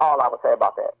 That's all I would say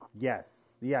about that.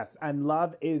 Yes. And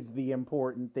love is the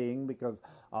important thing, because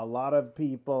a lot of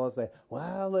people say,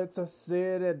 well, it's a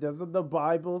sin. Doesn't the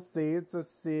Bible say it's a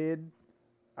sin?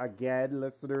 Again,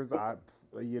 listeners,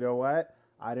 you know what?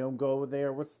 I don't go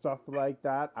there with stuff like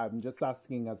that. I'm just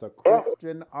asking as a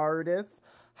Christian artist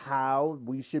how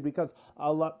we should, because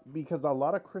a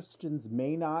lot of Christians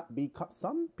may not be,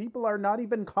 some people are not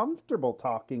even comfortable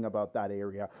talking about that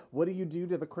area. What do you do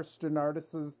to the Christian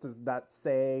artists that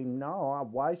say, no,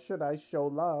 why should I show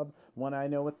love when I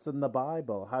know it's in the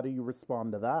Bible? How do you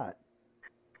respond to that?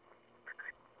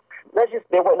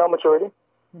 There was no maturity.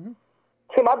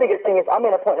 See, my biggest thing is I'm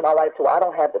in a point in my life where I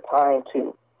don't have the time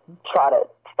to try to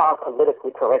find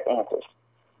politically correct answers.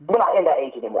 We're not in that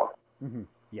age anymore.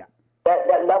 Yeah.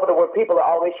 That level to where people are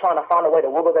always trying to find a way to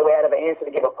wiggle their way out of an answer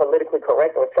to give a politically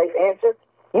correct or safe answer.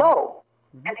 No.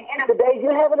 At the end of the day, you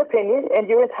have an opinion, and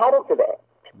you're entitled to that.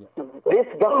 This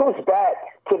goes back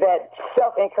to that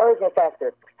self-encouragement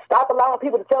factor. Stop allowing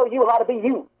people to tell you how to be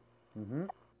you. If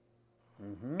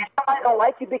somebody don't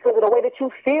like you because of the way that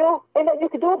you feel, ain't nothing you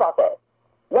can do about that.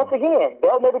 Once again,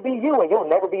 they'll never be you, and you'll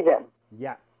never be them.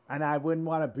 Yeah. And I wouldn't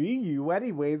want to be you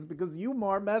anyways, because you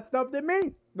more messed up than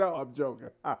me. No, I'm joking.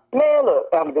 Man,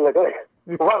 look, run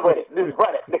with it. Just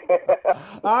run it.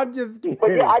 I'm just kidding.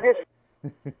 But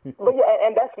yeah,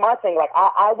 and that's my thing. Like,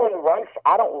 I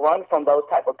don't run from those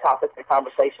type of topics and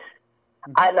conversations.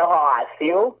 I know how I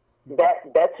feel.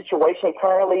 That situation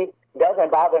currently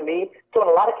doesn't bother me. So in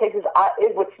a lot of cases,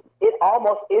 it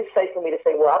almost is safe for me to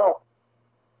say, well,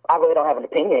 I really don't have an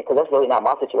opinion, because that's really not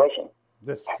my situation.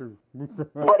 That's true.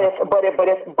 but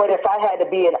if I had to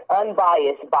be an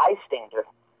unbiased bystander,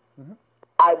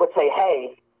 I would say,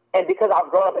 hey, and because I've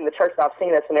grown up in the church and I've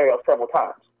seen that scenario several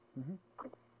times,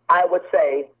 I would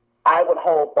say I would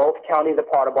hold both counties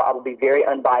apart. I would be very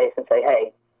unbiased and say,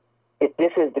 hey, if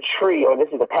this is the tree or this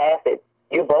is the path that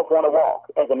you both want to walk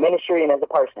as a ministry and as a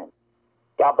person,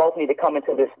 y'all both need to come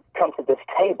to this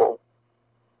table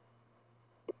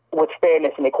with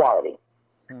fairness and equality.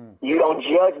 You don't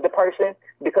judge the person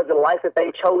because of the life that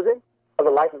they've chosen or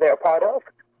the life that they're a part of.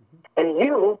 And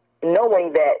you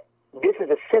knowing that this is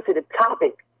a sensitive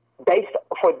topic based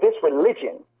for this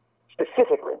religion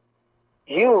specifically,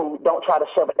 you don't try to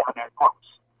shove it down their throats.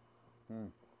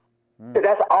 So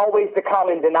that's always the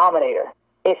common denominator.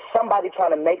 It's somebody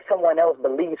trying to make someone else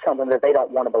believe something that they don't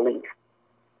want to believe.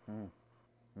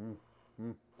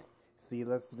 See,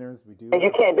 listeners, we do. And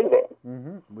you can't do that.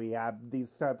 We have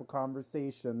these type of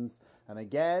conversations. And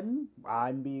again,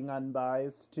 I'm being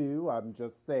unbiased too. I'm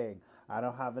just saying, I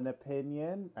don't have an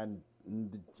opinion. And,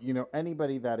 you know,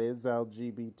 anybody that is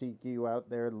LGBTQ out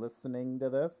there listening to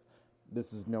this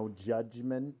is no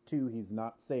judgment too. He's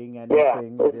not saying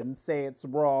anything. He didn't say it's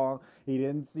wrong. He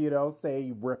didn't,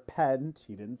 say repent.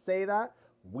 He didn't say that.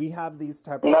 We have these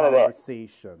type of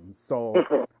conversations. So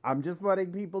I'm just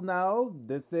letting people know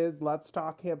this is Let's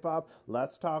Talk Hip Hop,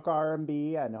 Let's Talk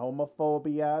R&B, and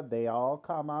homophobia. They all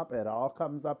come up. It all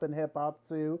comes up in hip hop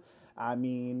too. I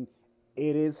mean,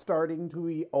 it is starting to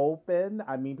be open.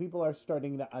 I mean, people are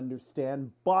starting to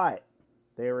understand, but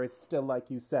there is still, like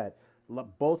you said,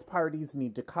 both parties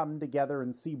need to come together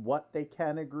and see what they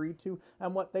can agree to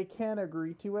and what they can't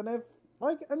agree to. And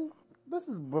and this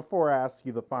is before I ask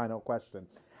you the final question.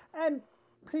 And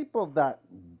people that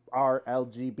are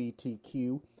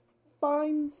LGBTQ,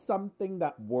 find something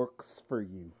that works for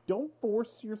you. Don't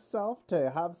force yourself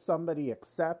to have somebody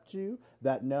accept you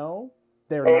that no,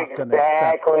 they're not going to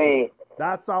accept you.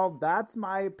 That's all. That's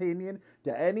my opinion.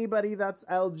 To anybody that's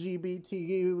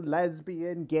LGBTQ,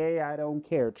 lesbian, gay, I don't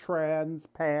care, trans,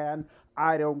 pan,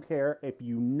 I don't care. If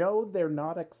you know they're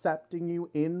not accepting you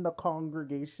in the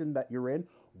congregation that you're in,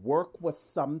 work with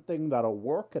something that'll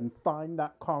work and find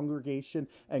that congregation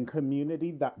and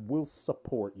community that will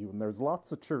support you. And there's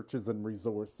lots of churches and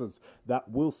resources that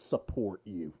will support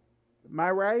you. Am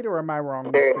I right or am I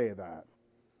wrong to say that?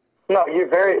 No, you're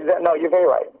very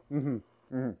right.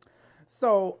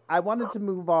 So I wanted to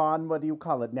move on. What do you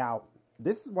call it? Now,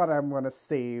 this is what I'm going to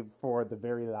save for the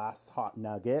very last hot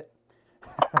nugget.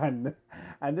 and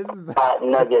this is hot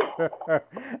nugget.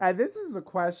 And this is a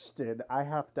question I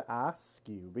have to ask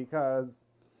you because,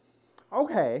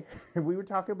 okay, we were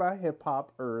talking about hip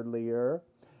hop earlier,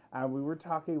 and we were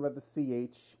talking about the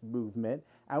CH movement,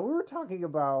 and now we're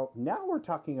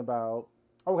talking about,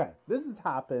 okay, this has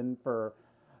happened for,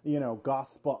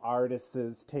 gospel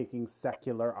artists taking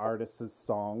secular artists'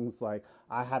 songs. Like,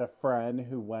 I had a friend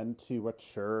who went to a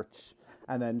church,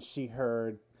 and then she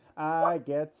heard, I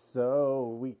get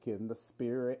so weak in the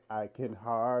spirit, I can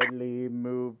hardly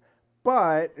move.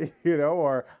 But,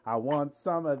 or I want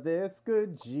some of this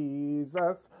good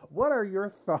Jesus. What are your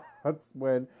thoughts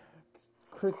when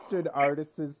Christian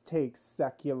artists take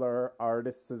secular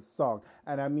artists' song?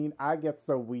 And I mean, I get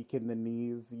so weak in the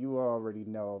knees. You already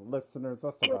know. Listeners,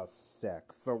 that's about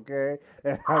sex, okay?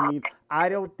 And I mean, I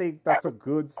don't think that's a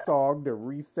good song to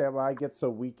resell. I get so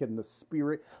weak in the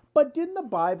spirit. But didn't the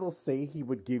Bible say he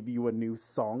would give you a new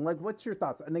song? Like, what's your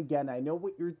thoughts? And again, I know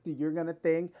what you're going to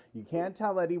think. You can't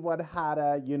tell anyone how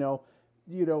to,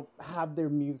 have their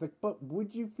music, but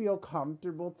would you feel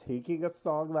comfortable taking a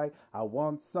song like, I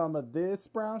want some of this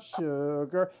brown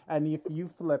sugar, and if you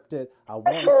flipped it, I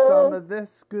want some of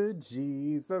this good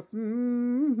Jesus. Man,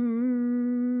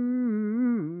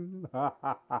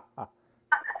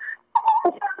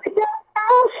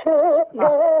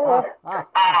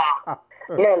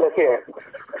 look here.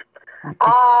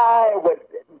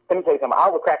 Let me tell you something, I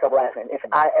would crack up laughing if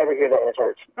I ever hear that in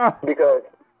church, because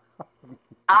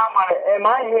in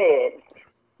my head,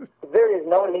 there is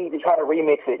no need to try to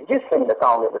remix it. Just sing the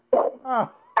song itself.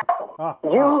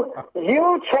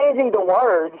 You changing the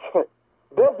words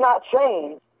does not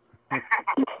change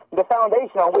the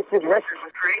foundation on which this record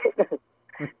was created.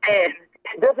 And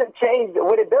it doesn't change.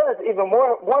 What it does, even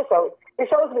more so, it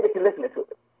shows me that you're listening to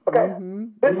it. Okay?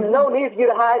 There's no need for you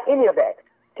to hide any of that.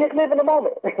 Just live in the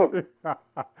moment.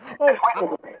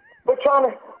 But trying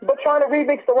to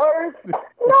remix the words?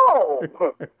 No.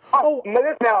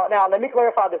 Now, let me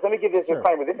clarify this. Let me give this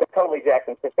disclaimer. This is totally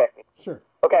Jackson's perspective. Sure.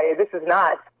 Okay, this is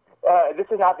not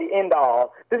the end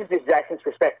all. This is just Jackson's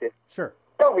perspective. Sure.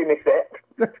 Don't remix that.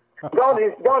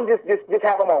 Don't just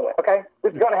have a moment. Okay,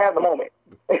 just gonna have the moment.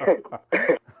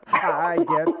 I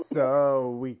get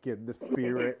so weak in the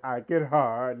spirit, I can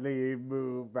hardly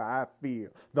move. I feel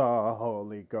the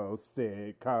Holy Ghost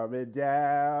coming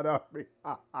down on me.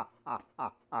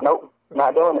 Nope,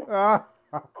 not doing it.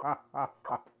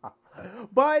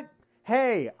 But,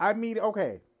 hey, I mean,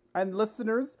 okay, and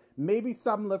listeners, maybe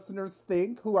some listeners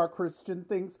who are Christian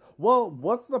thinks, well,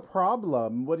 what's the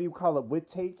problem? What do you call it? With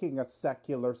taking a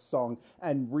secular song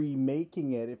and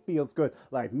remaking it. It feels good.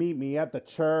 Like, meet me at the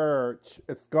church.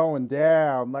 It's going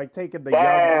down. Like taking the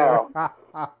younger.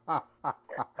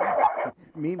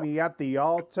 Meet me at the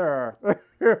altar. Man,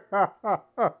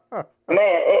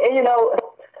 and you know,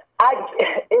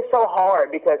 it's so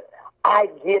hard because I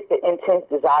get the intense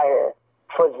desire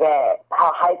for that,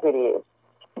 how hype it is,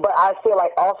 but I feel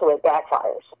like also it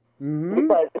backfires. Mm-hmm.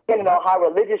 Because depending on how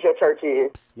religious your church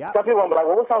is, some people will be like,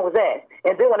 well, what song was that?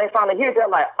 And then when they finally hear it, they're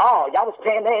like, oh, y'all was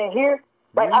playing that in here?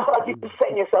 Like, I feel like you're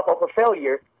setting yourself up for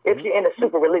failure if you're in a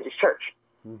super religious church.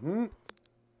 Mm-hmm.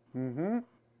 Mm-hmm.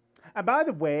 And by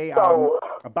the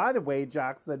way,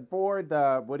 Jackson, for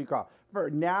the, what do you call it? For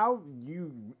now,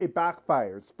 it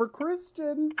backfires. For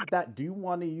Christians that do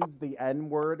want to use the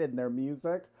N-word in their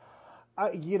music,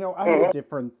 I had a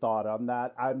different thought on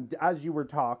that. As you were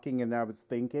talking and I was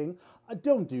thinking,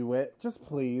 don't do it. Just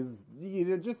please,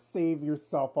 just save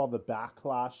yourself all the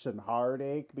backlash and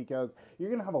heartache because you're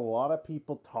going to have a lot of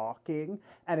people talking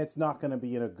and it's not going to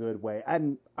be in a good way.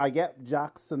 And I get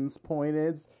Jackson's point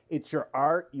is, it's your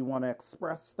art. You want to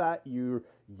express that. You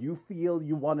feel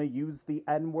you want to use the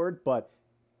N-word, but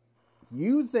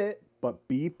use it, but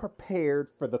be prepared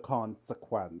for the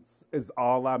consequence is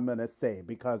all I'm going to say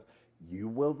because you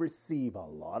will receive a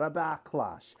lot of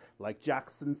backlash. Like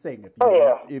Jackson saying,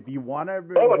 if you want to...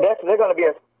 They're going to be...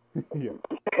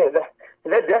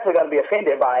 They're definitely going to be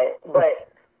offended by it. But,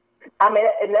 I mean,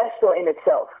 and that's still in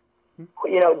itself.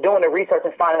 Doing the research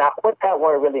and finding out what that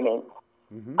word really means.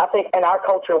 Mm-hmm. I think in our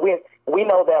culture, we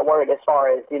know that word as far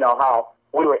as, how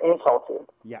we were insulted.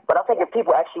 Yeah. But I think if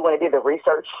people actually went and did the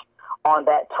research on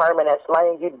that term and that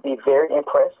slang, you'd be very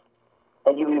impressed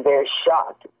and you'd be very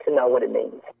shocked to know what it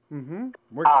means. Mm-hmm.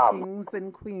 We're kings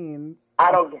and queens.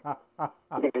 I don't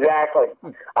exactly.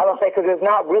 I don't think because it's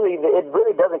not really. It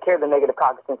really doesn't carry the negative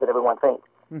cognizance that everyone thinks.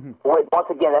 Mm-hmm. Once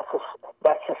again,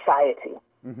 that's society,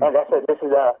 mm-hmm. and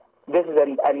this is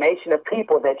a nation of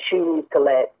people that choose to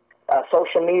let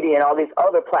social media and all these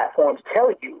other platforms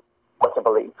tell you what to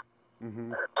believe.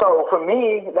 Mm-hmm. So for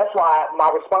me, that's why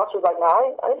my response was like, no,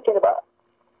 I ain't care about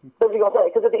it. What are you going to say?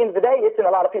 Because at the end of the day, it's in a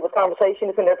lot of people's conversation.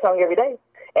 It's in their tongue every day.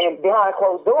 And behind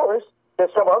closed doors, there's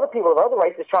several other people of other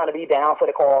races trying to be down for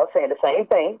the cause, saying the same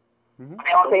thing. Mm-hmm.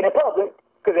 They don't say it in public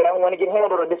because they don't want to get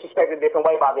handled or disrespected a different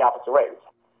way by the opposite race.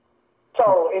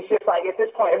 So it's just like, at this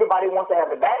point, everybody wants to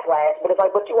have the backlash, but it's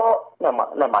like, but you all,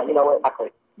 never mind. You know what? I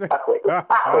quit. You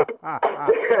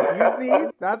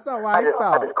see, that's how I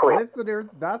felt. Listeners,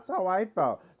 that's how I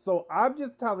felt. So I'm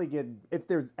just telling you, if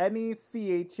there's any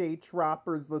CHH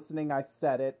rappers listening, I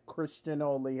said it, Christian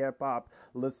only hip hop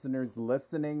listeners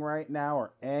listening right now,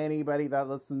 or anybody that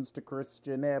listens to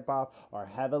Christian hip hop, are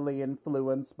heavily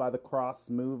influenced by the cross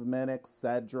movement,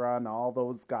 etc., and all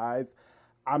those guys.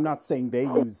 I'm not saying they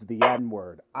use the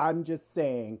N-word. I'm just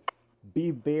saying,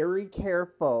 be very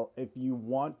careful if you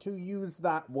want to use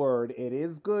that word. It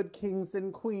is good, kings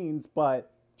and queens,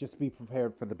 but just be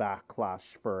prepared for the backlash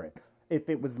for it. If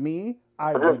it was me,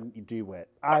 I wouldn't do it.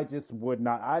 I just would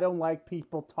not. I don't like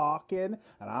people talking,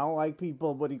 and I don't like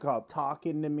people,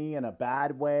 talking to me in a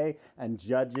bad way and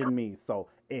judging me. So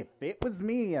if it was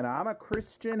me and I'm a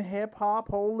Christian hip-hop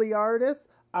holy artist,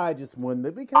 I just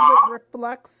wouldn't, because it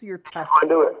reflects your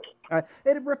testimony.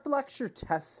 It reflects your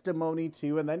testimony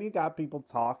too, and then you got people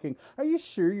talking. Are you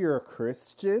sure you're a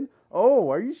Christian? Oh,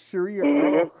 are you sure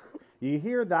you're? You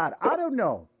hear that? I don't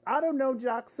know,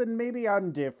 Jackson. Maybe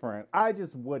I'm different. I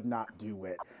just would not do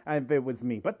it if it was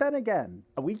me. But then again,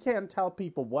 we can't tell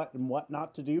people what and what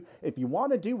not to do. If you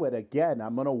want to do it, again,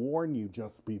 I'm going to warn you.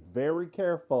 Just be very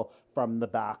careful from the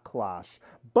backlash.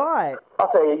 But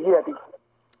I'll say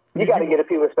you got to get the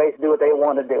people space to do what they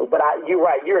want to do. But you're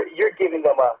right. You're giving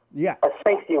them a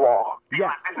safety wall.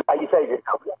 Yes. How you say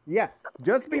yourself. Yes.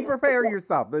 Just be prepared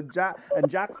yourself. And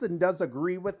Jackson does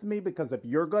agree with me, because if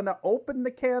you're going to open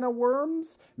the can of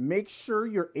worms, make sure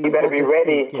you're able to. You better be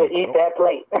ready to eat that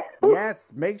plate. Yes.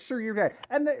 Make sure you're ready.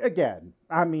 And again,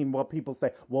 I mean, what people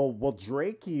say, well,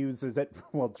 Drake uses it.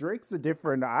 Well, Drake's a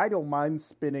different. I don't mind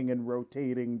spinning and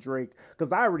rotating Drake,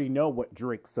 because I already know what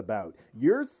Drake's about.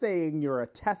 You're saying you're a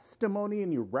testimony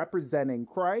and you're representing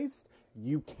Christ.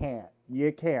 You can't.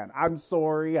 I'm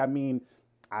sorry. I mean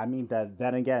that.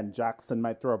 Then again, Jackson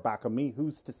might throw it back on me.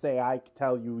 Who's to say I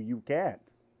tell you can't?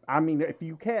 I mean, if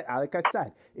you can't, like I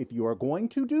said, if you are going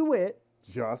to do it,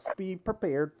 just be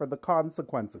prepared for the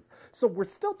consequences. So we're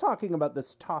still talking about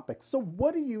this topic. So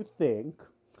what do you think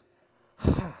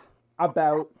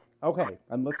about? Okay,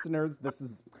 and listeners,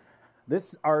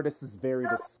 this artist is very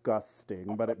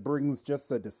disgusting, but it brings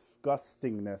just a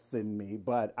disgustingness in me.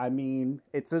 But I mean,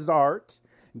 it's his art.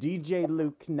 DJ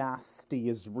Luke Nasty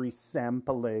is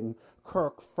resampling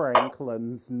Kirk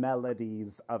Franklin's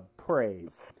Melodies of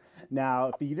Praise. Now,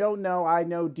 if you don't know, I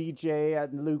know DJ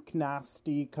Luke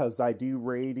Nasty because I do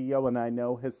radio, and I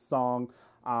know his song,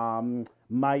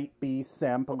 Might be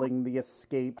sampling the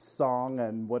Escape song,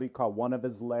 and what do you call one of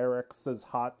his lyrics is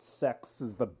hot sex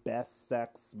is the best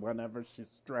sex. Whenever she's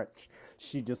stretched,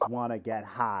 she just want to get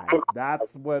high.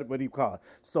 That's what do you call it?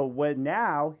 So when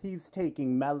now he's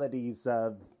taking melodies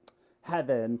of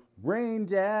heaven, rain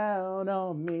down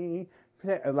on me,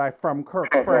 like from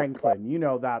Kirk Franklin. You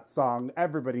know that song.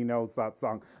 Everybody knows that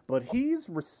song. But he's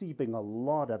receiving a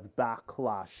lot of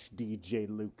backlash, DJ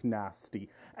Luke Nasty.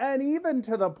 And even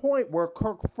to the point where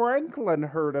Kirk Franklin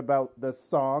heard about this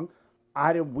song,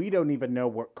 we don't even know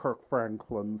what Kirk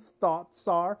Franklin's thoughts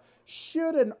are.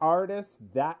 Should an artist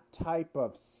that type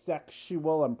of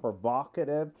sexual and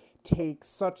provocative take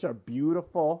such a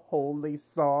beautiful, holy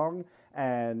song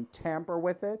and tamper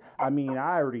with it? I mean,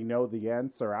 I already know the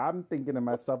answer. I'm thinking to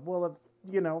myself, well, if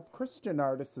Christian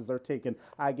artists are taking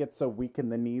I Get So Weak in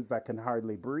the Knees I Can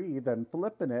Hardly Breathe and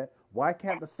flipping it, why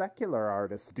can't the secular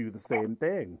artists do the same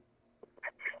thing?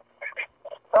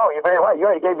 Oh, you're very right. You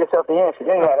already gave yourself the answer. You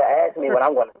didn't have to ask me what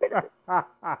I'm going to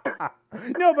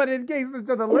say. No, but in case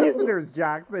to the listeners,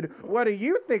 Jackson, what do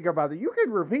you think about it? You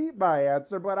can repeat my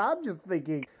answer, but I'm just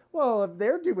thinking, well, if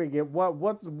they're doing it, what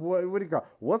do you call?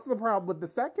 What's the problem with the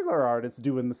secular artists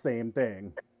doing the same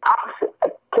thing?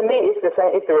 To me, it's the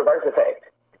same. It's the reverse effect.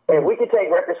 If we could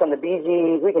take records from the Bee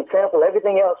Gees, we can sample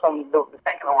everything else from the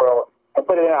secular world and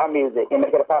put it in our music and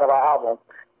make it a part of our album.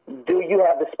 Do you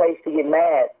have the space to get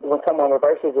mad when someone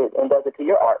reverses it and does it to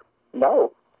your art?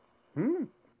 No.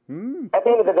 At the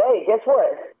end of the day, guess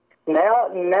what? Now,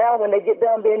 when they get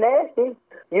done being nasty,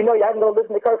 y'all can go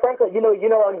listen to Kirk Franklin. You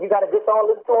got a good song to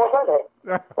listen to on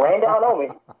Sunday. Rain down on me.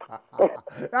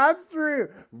 That's true.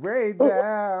 Rain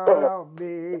down on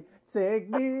me. Take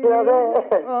me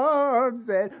arms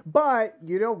and... But,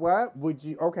 you know what?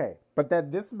 Okay. But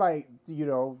then this might,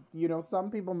 some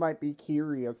people might be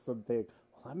curious and think,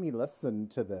 let me listen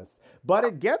to this. But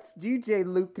it gets DJ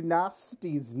Luke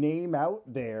Nasty's name out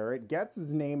there. It gets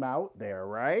his name out there,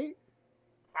 right?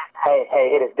 Hey,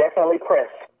 it is definitely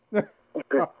pressed. Get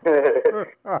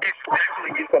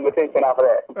some attention off of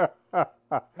that.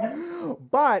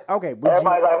 But okay,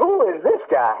 everybody's like, "Who is this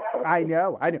guy?" I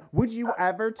know. Would you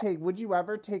ever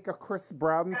take a Chris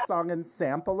Brown song and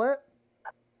sample it?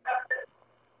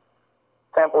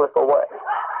 Sample it for what?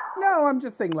 No, I'm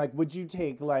just saying, like, would you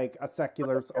take, like, a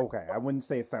secular... Okay, I wouldn't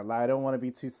say secular. I don't want to be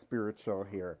too spiritual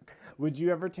here. Would you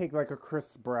ever take, like, a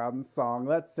Chris Brown song?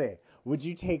 Let's say, would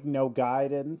you take No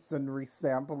Guidance and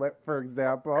resample it, for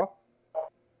example?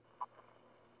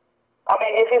 I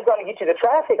mean, if it's going to get you the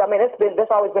traffic, I mean,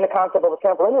 that's always been the concept of a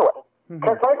sample anyway. Mm-hmm.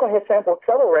 Kirk Franklin has sampled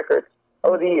several records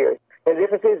over the years. The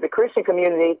difference is the Christian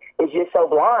community is just so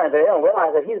blind that they don't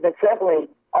realize that he's been sampling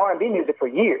R&B music for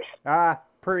years.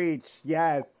 Preach.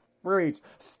 Yes. Preach.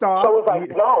 Stop. So it's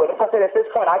like, no, as I said, at this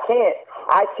point, I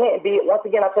can't be, once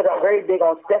again, I said I'm very big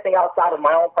on stepping outside of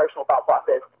my own personal thought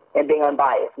process and being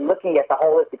unbiased, looking at the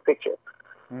holistic picture.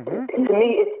 Mm-hmm. To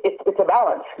me, it's a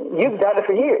balance. You've done it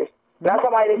for years. Now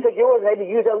somebody that took yours and they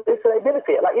use this for their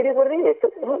benefit. Like, it is what it is.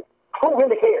 Who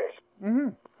really cares? Mm-hmm.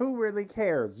 Who really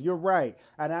cares? You're right.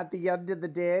 And at the end of the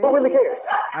day... Who really cares?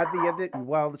 At the end of...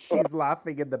 Well, she's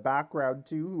laughing in the background,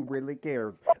 too. Who really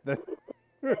cares?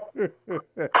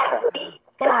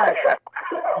 But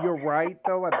you're right,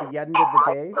 though, at the end of the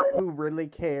day, who really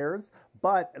cares?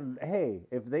 But, hey,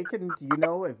 if they can,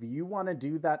 if you want to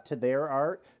do that to their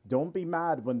art, don't be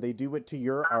mad when they do it to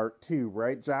your art, too,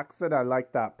 right, Jackson? I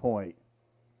like that point.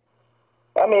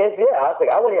 I mean,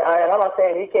 I'm not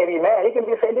saying he can't be mad. He can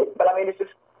be offended, but, I mean, it's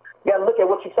just, you got to look at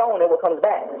what you're showing and what comes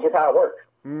back. It's just how it works.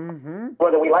 Mm-hmm.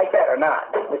 Whether we like that or not.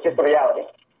 It's just the reality.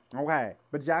 Okay,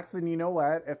 but Jackson, you know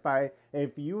what?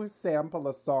 If you sample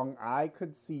a song, I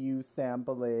could see you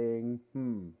sampling,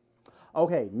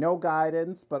 Okay, No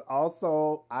Guidance, but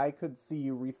also I could see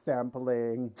you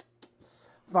resampling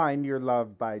Find Your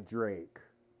Love by Drake.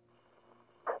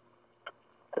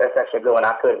 That's actually a good one.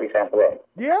 I could resample it.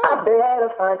 Yeah. I better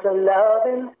find your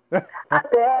loving. I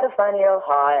better find your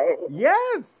heart.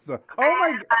 Yes. Oh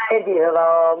my God. I give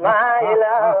all my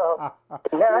love.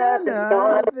 Nothing's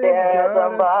gonna tear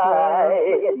them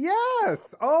by. Yes.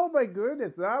 Oh my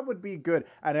goodness, that would be good.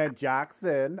 And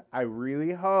Jackson, I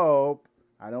really hope.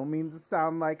 I don't mean to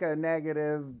sound like a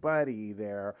negative buddy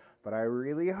there, but I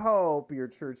really hope your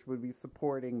church would be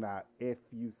supporting that if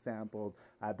you sampled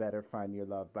I Better Find Your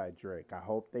Love by Drake. I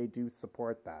hope they do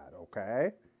support that,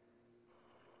 okay?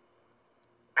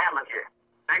 I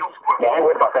ain't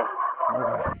worried about that.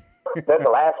 Okay. That's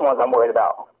the last ones I'm worried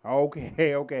about.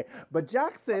 Okay. But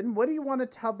Jackson, what do you want to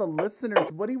tell the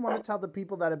listeners? What do you want to tell the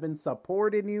people that have been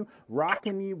supporting you,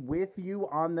 rocking you, with you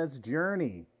on this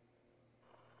journey?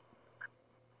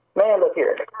 Man, look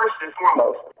here. First and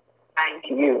foremost, thank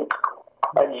you.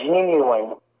 A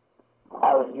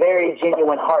very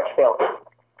genuine, heartfelt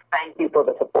thank you for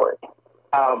the support.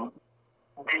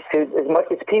 This is, as much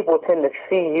as people tend to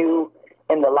see you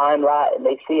in the limelight and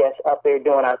they see us up there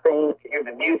doing our things, hear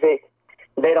the music,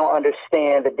 they don't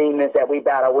understand the demons that we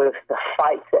battle with, the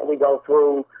fights that we go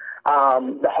through,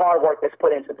 the hard work that's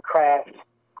put into the craft.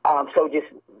 So just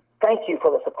thank you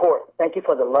for the support. Thank you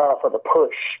for the love, for the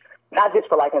push. Not just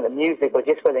for liking the music, but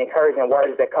just for the encouraging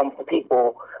words that come from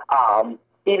people.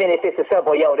 Even if it's a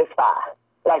simple, yo, this fire.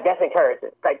 Like, that's encouraging.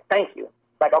 Like, thank you.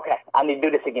 Like, okay, I need to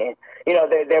do this again. You know,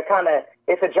 they're kind of,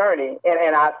 it's a journey.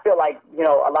 And I feel like, you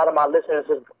know, a lot of my listeners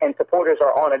and supporters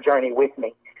are on a journey with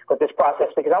me with this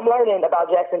process because I'm learning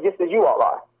about Jackson just as you all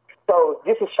are. So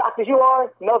just as shocked as you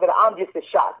are, know that I'm just as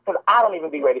shocked because I don't even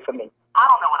be ready for me. I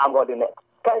don't know what I'm going to do next.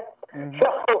 Okay?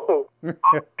 So,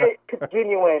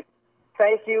 genuine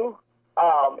thank you.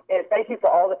 And thank you for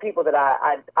all the people that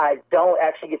I don't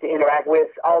actually get to interact with,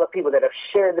 all the people that have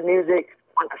shared the music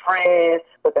with their friends,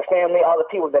 with their family, all the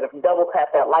people that have double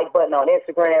tapped that like button on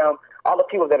Instagram, all the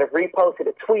people that have reposted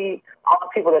a tweet, all the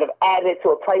people that have added it to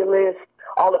a playlist,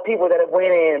 all the people that have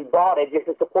went in and bought it just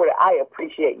to support it. I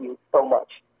appreciate you so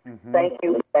much. Mm-hmm. Thank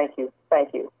you, thank you,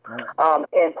 thank you. Mm-hmm.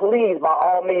 And please, by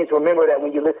all means, remember that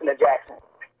when you listen to Jackson,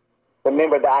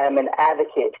 remember that I am an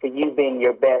advocate for you being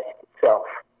your best self.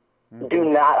 Mm-hmm. Do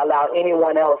not allow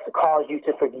anyone else to cause you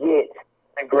to forget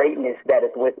the greatness that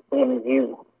is within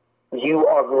you. You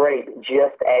are great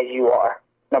just as you are,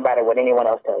 no matter what anyone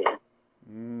else tells you.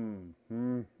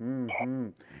 Mm-hmm.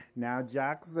 Now,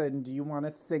 Jackson, do you want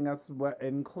to sing us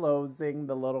in closing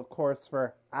the little chorus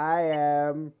for I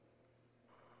Am?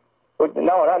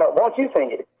 No. Won't you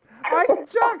sing it?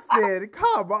 Jackson,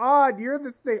 come on. You're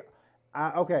the singer.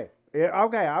 Okay, I'm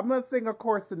going to sing a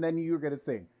chorus and then you're going to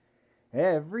sing.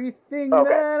 Everything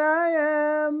that I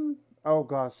am. Oh,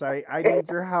 gosh, I need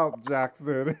your help,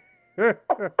 Jackson. Everything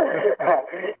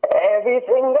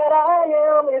that I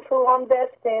am is who I'm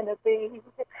destined to be.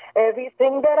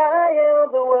 Everything that I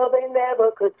am, the world they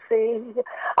never could see.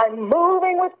 I'm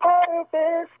moving with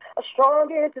purpose, a strong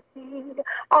entity.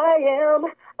 I am.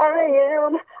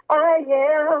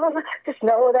 Just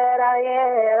know that I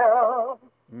am.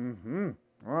 Mm-hmm.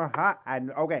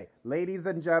 And okay, ladies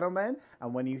and gentlemen,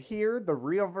 and when you hear the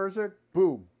real version,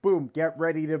 boom, boom, get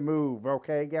ready to move,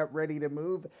 okay? Get ready to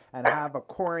move and have a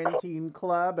quarantine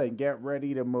club and get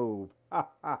ready to move. Are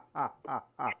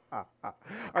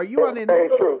you on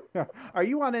Are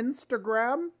you on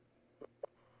Instagram?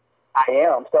 I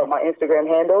am. So my Instagram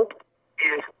handle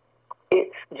is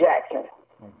It's Jackson.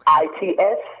 Okay.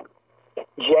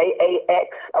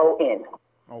 ITSJAXON.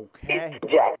 Okay.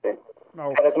 It's Jackson.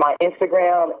 Okay. That is my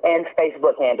Instagram and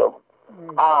Facebook handle.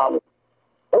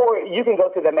 Or you can go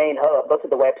to the main hub, go to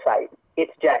the website,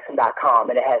 itsjackson.com,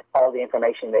 and it has all the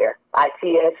information there.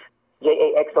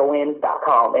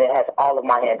 ITSJAXON.com, and it has all of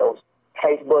my handles.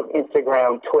 Facebook,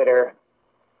 Instagram, Twitter,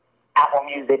 Apple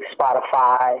Music,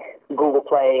 Spotify, Google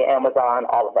Play, Amazon,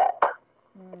 all of that.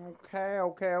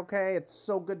 Okay. It's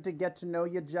so good to get to know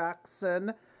you,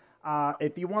 Jackson.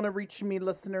 If you want to reach me,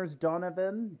 listeners,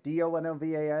 Donovan,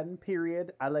 DONOVAN,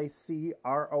 LACROXI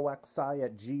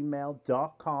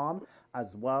 @gmail.com.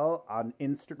 As well, on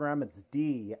Instagram, it's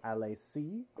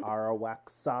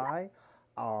DLACROXI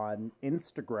on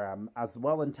Instagram as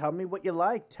well. And tell me what you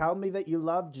like. Tell me that you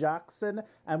love Jackson,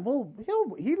 and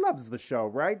he loves the show,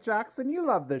 right, Jackson? You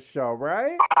love this show,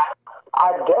 right?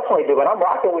 I definitely do, and I'm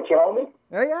rocking with you, homie.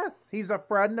 Yes, he's a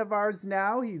friend of ours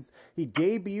now. He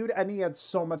debuted, and he had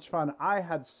so much fun. I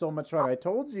had so much fun. I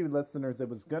told you, listeners, it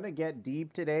was going to get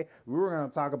deep today. We were going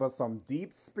to talk about some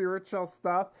deep spiritual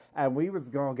stuff, and we was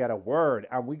going to get a word,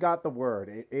 and we got the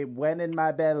word. It went in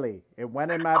my belly. It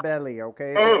went in my belly,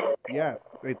 okay? Yes,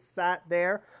 it sat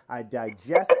there. I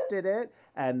digested it,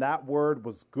 and that word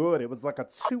was good. It was like a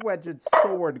two-edged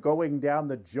sword going down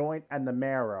the joint and the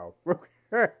marrow.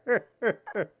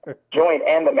 Joint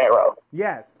and the marrow.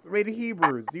 Yes, read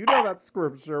Hebrews. You know that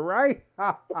scripture, right?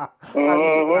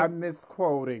 I'm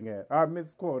misquoting it. I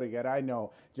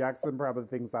know. Jackson probably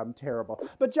thinks I'm terrible.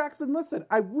 But Jackson, listen,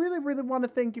 I really, really want to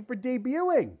thank you for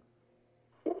debuting.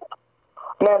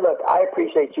 Man, look, I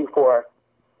appreciate you for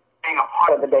being a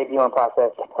part of the debuting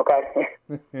process, okay?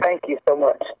 Thank you so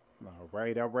much. All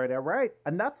right.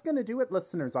 And that's going to do it,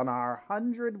 listeners. On our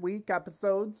 100-week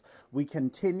episodes, we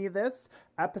continue this.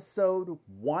 Episode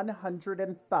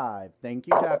 105. Thank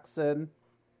you, Jackson.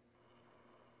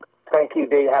 Thank you,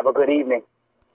 D. Have a good evening.